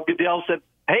 Goodell said,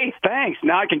 hey, thanks.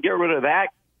 Now I can get rid of that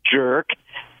jerk.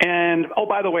 And, oh,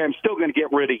 by the way, I'm still going to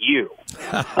get rid of you.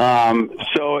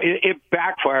 So it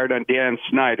backfired on Dan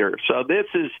Snyder. So this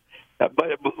is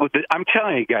but I'm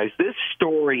telling you guys, this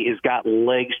story has got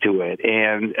legs to it.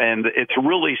 And it's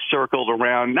really circled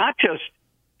around not just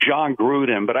John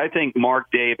Gruden, but I think Mark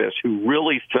Davis, who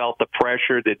really felt the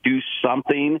pressure to do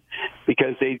something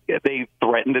because they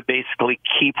threatened to basically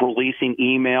keep releasing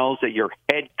emails that your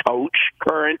head coach,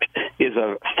 current, is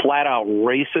a flat-out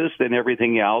racist and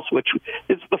everything else, which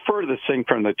is the furthest thing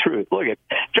from the truth. Look, at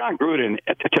John Gruden,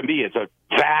 to me, is a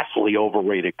vastly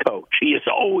overrated coach. He has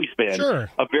always been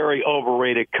a very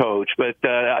overrated coach, but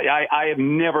I have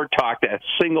never talked to a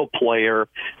single player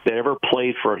that ever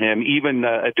played for him, even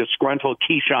a disgruntled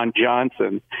Keyshawn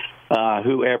Johnson,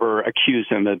 who ever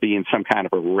accused him of being some kind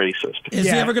of a racist. Is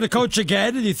he ever going to coach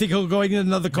again? Do you think he'll go get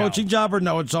another coaching job, or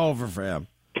no, it's over for him?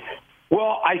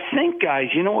 Well, I think, guys,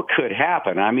 you know what could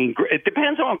happen? I mean, it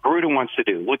depends on what Gruden wants to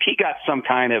do. Look, he got some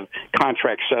kind of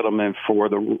contract settlement for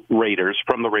the Raiders,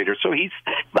 from the Raiders, so he's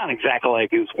not exactly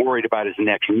like he was worried about his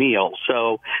next meal.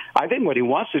 So I think what he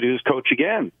wants to do is coach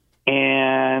again.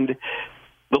 And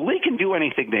the league can do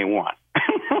anything they want.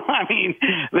 I mean,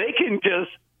 they can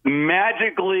just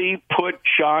magically put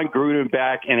John Gruden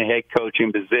back in a head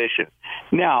coaching position.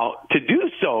 Now, to do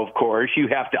so, of course, you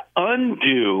have to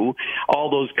undo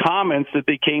all those comments that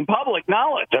became public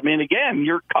knowledge. I mean, again,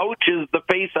 your coach is the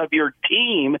face of your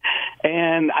team,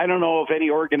 and I don't know if any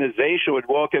organization would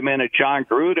welcome in a John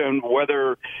Gruden,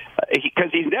 whether because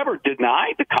he's never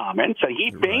denied the comments. He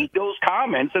made those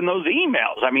comments and those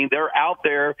emails. I mean, they're out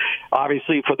there,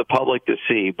 obviously, for the public to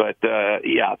see. But,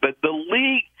 but the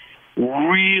league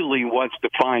really wants to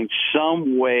find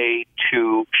some way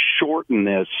to shorten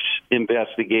this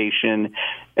investigation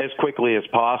as quickly as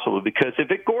possible, because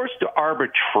if it goes to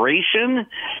arbitration,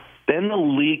 then the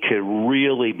league could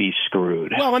really be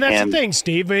screwed. Well, and that's the thing,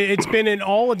 Steve. It's been in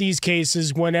all of these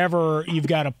cases whenever you've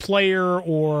got a player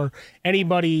or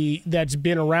anybody that's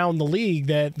been around the league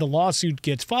that the lawsuit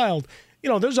gets filed,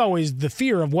 there's always the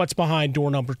fear of what's behind door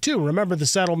number 2. Remember the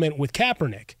settlement with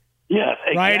Kaepernick? Yes,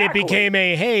 exactly. Right? It became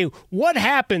hey, what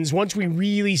happens once we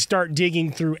really start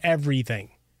digging through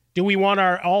everything? Do we want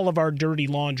all of our dirty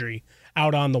laundry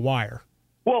out on the wire?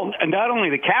 Well, not only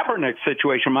the Kaepernick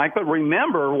situation, Mike, but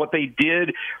remember what they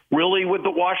did really with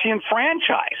the Washington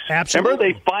franchise. Absolutely.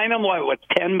 Remember they fined them,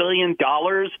 $10 million,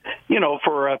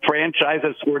 for a franchise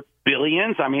that's worth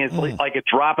billions. I mean, it's like a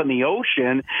drop in the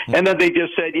ocean. And then they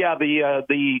just said,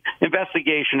 the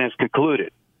investigation has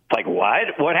concluded. Like,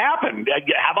 what? What happened?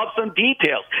 How about some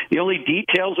details? The only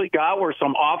details we got were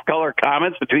some off-color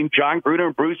comments between John Gruden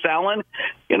and Bruce Allen.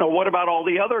 What about all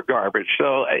the other garbage?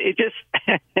 So it just,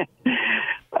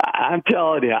 I'm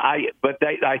telling you, I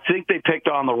think they picked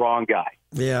on the wrong guy.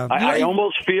 Yeah, I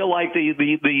almost feel like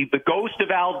the ghost of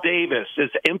Al Davis has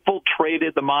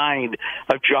infiltrated the mind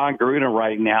of John Gruden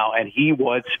right now, and he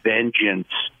wants vengeance.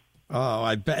 Oh,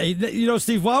 I bet.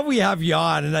 Steve, while we have you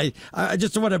on, and I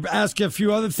just want to ask you a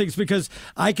few other things, because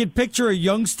I could picture a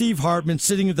young Steve Hartman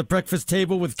sitting at the breakfast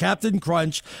table with Captain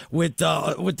Crunch, with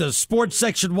the sports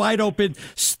section wide open,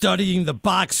 studying the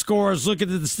box scores,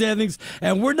 looking at the standings,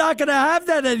 and we're not going to have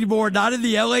that anymore, not in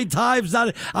the LA Times.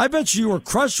 I bet you were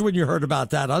crushed when you heard about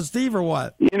that, huh, Steve, or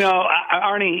what?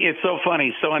 Arnie, it's so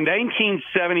funny. So in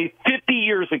 1970, 50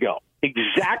 years ago,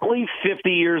 exactly 50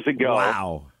 years ago,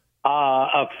 wow.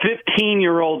 A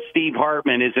 15-year-old Steve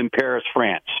Hartman is in Paris,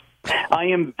 France. I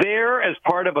am there as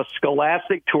part of a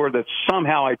scholastic tour that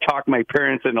somehow I talked my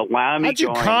parents into allowing me How'd you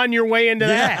going. con your way into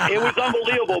that? It was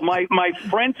unbelievable. My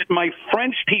French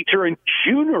teacher in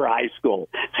junior high school.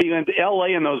 See, in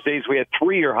L.A. in those days, we had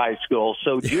 3-year high school,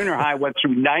 so junior high went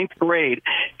through 9th grade.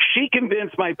 She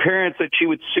convinced my parents that she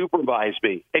would supervise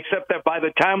me, except that by the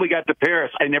time we got to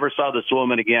Paris, I never saw this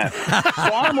woman again. So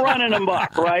I'm running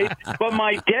amok, right? But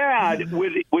my dad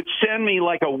would send me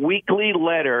like a weekly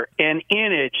letter, and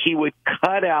in it, he would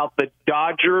cut out the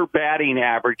Dodger batting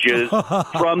averages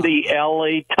from the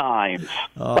LA Times.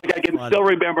 I can still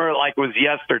remember it like it was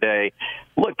yesterday.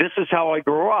 Look, this is how I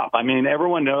grew up. I mean,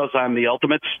 everyone knows I'm the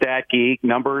ultimate stat geek.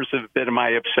 Numbers have been my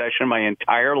obsession my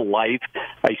entire life.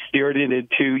 I steered it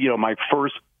into, my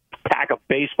first pack of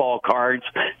baseball cards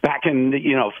back in,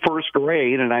 first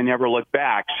grade, and I never looked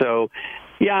back. So,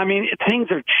 yeah, I mean, things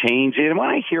are changing. And when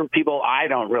I hear people, I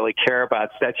don't really care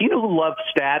about stats. You know who loves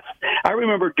stats? I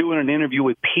remember doing an interview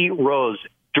with Pete Rose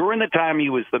during the time he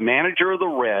was the manager of the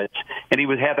Reds, and he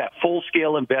would have that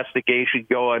full-scale investigation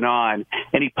going on.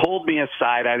 And he pulled me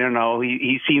aside. I don't know.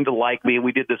 He seemed to like me, and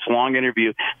we did this long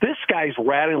interview. This guy's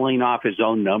rattling off his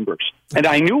own numbers. And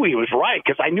I knew he was right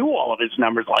because I knew all of his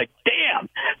numbers. Like, damn,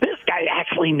 this guy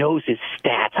actually knows his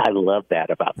stats. I love that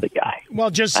about the guy. Well,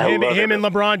 just him and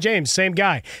LeBron James, same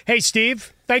guy. Hey,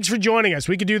 Steve, thanks for joining us.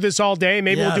 We could do this all day.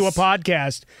 Maybe we'll do a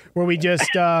podcast where we just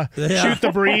shoot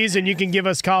the breeze and you can give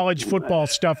us college football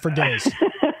stuff for days.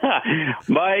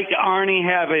 Mike, Arnie,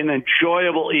 have an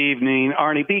enjoyable evening.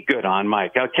 Arnie, be good on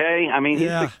Mike, okay? I mean, he's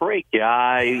a great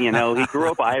guy. He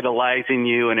grew up idolizing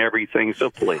you and everything, so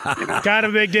please. Kind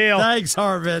of a big deal. Thanks,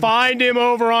 Hartman. Find him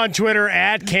over on Twitter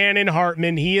at Cannon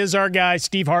Hartman. He is our guy,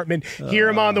 Steve Hartman. Hear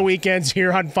him on the weekends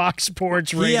here on Fox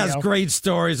Sports Radio. He has great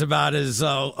stories about his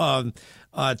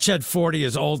Ched Forty,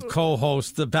 his old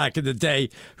co-host back in the day,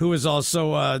 who was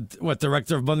also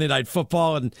director of Monday Night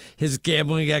Football, and his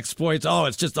gambling exploits. Oh,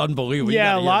 it's just unbelievable.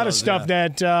 Yeah, a lot of stuff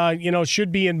that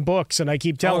should be in books, and I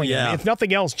keep telling you, if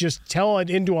nothing else, just tell it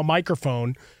into a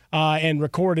microphone. And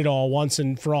record it all once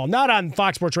and for all. Not on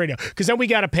Fox Sports Radio, because then we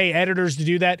got to pay editors to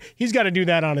do that. He's got to do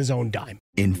that on his own dime.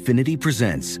 Infiniti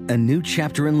presents a new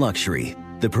chapter in luxury,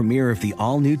 the premiere of the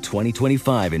all-new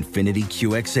 2025 Infiniti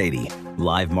QX80,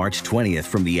 live March 20th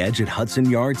from the Edge at Hudson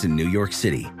Yards in New York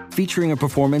City, featuring a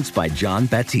performance by John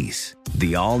Batiste.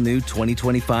 The all-new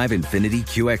 2025 Infiniti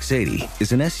QX80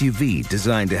 is an SUV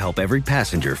designed to help every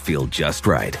passenger feel just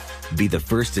right. Be the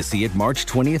first to see it March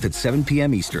 20th at 7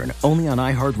 p.m. Eastern, only on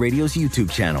iHeartRadio's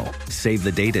YouTube channel. Save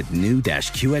the date at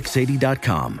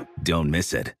new-QX80.com. Don't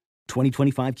miss it.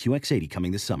 2025 QX80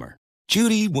 coming this summer.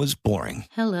 Judy was boring.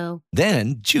 Hello.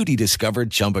 Then Judy discovered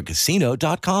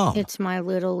ChumbaCasino.com. It's my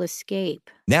little escape.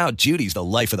 Now Judy's the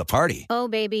life of the party. Oh,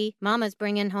 baby, mama's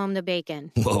bringing home the bacon.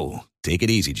 Whoa, take it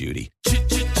easy, Judy.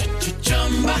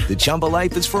 The Chumba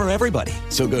life is for everybody.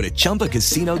 So go to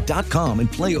ChumbaCasino.com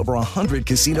and play over 100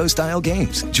 casino-style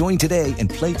games. Join today and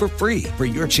play for free for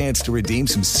your chance to redeem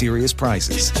some serious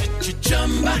prizes.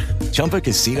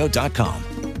 ChumbaCasino.com.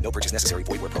 No purchase necessary.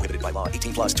 Void where prohibited by law.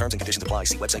 18+ terms and conditions apply.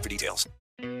 See website for details.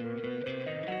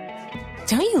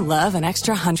 Don't you love an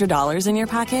extra $100 in your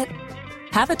pocket?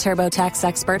 Have a TurboTax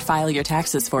expert file your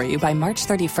taxes for you by March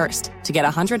 31st to get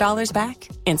 $100 back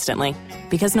instantly.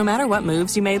 Because no matter what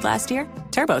moves you made last year,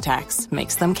 TurboTax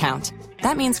makes them count.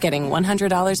 That means getting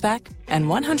 $100 back and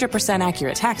 100%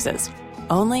 accurate taxes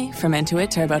only from Intuit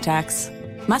TurboTax.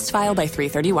 Must file by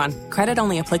 3/31. Credit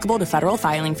only applicable to federal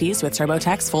filing fees with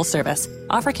TurboTax full service.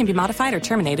 Offer can be modified or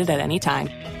terminated at any time.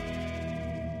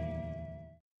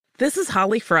 This is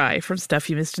Holly Fry from Stuff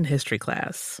You Missed in History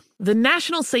class. The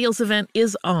national sales event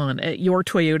is on at your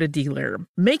Toyota dealer,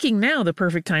 making now the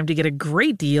perfect time to get a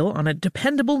great deal on a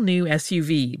dependable new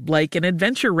SUV, like an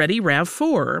adventure-ready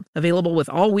RAV4. Available with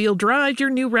all-wheel drive,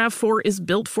 your new RAV4 is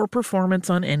built for performance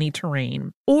on any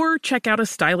terrain. Or check out a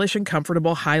stylish and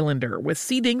comfortable Highlander with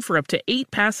seating for up to 8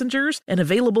 passengers and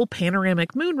available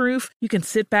panoramic moonroof. You can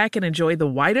sit back and enjoy the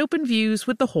wide-open views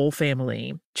with the whole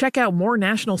family. Check out more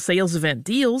national sales event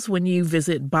deals when you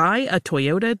visit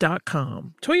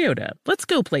buyatoyota.com. Toyota, let's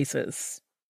go places.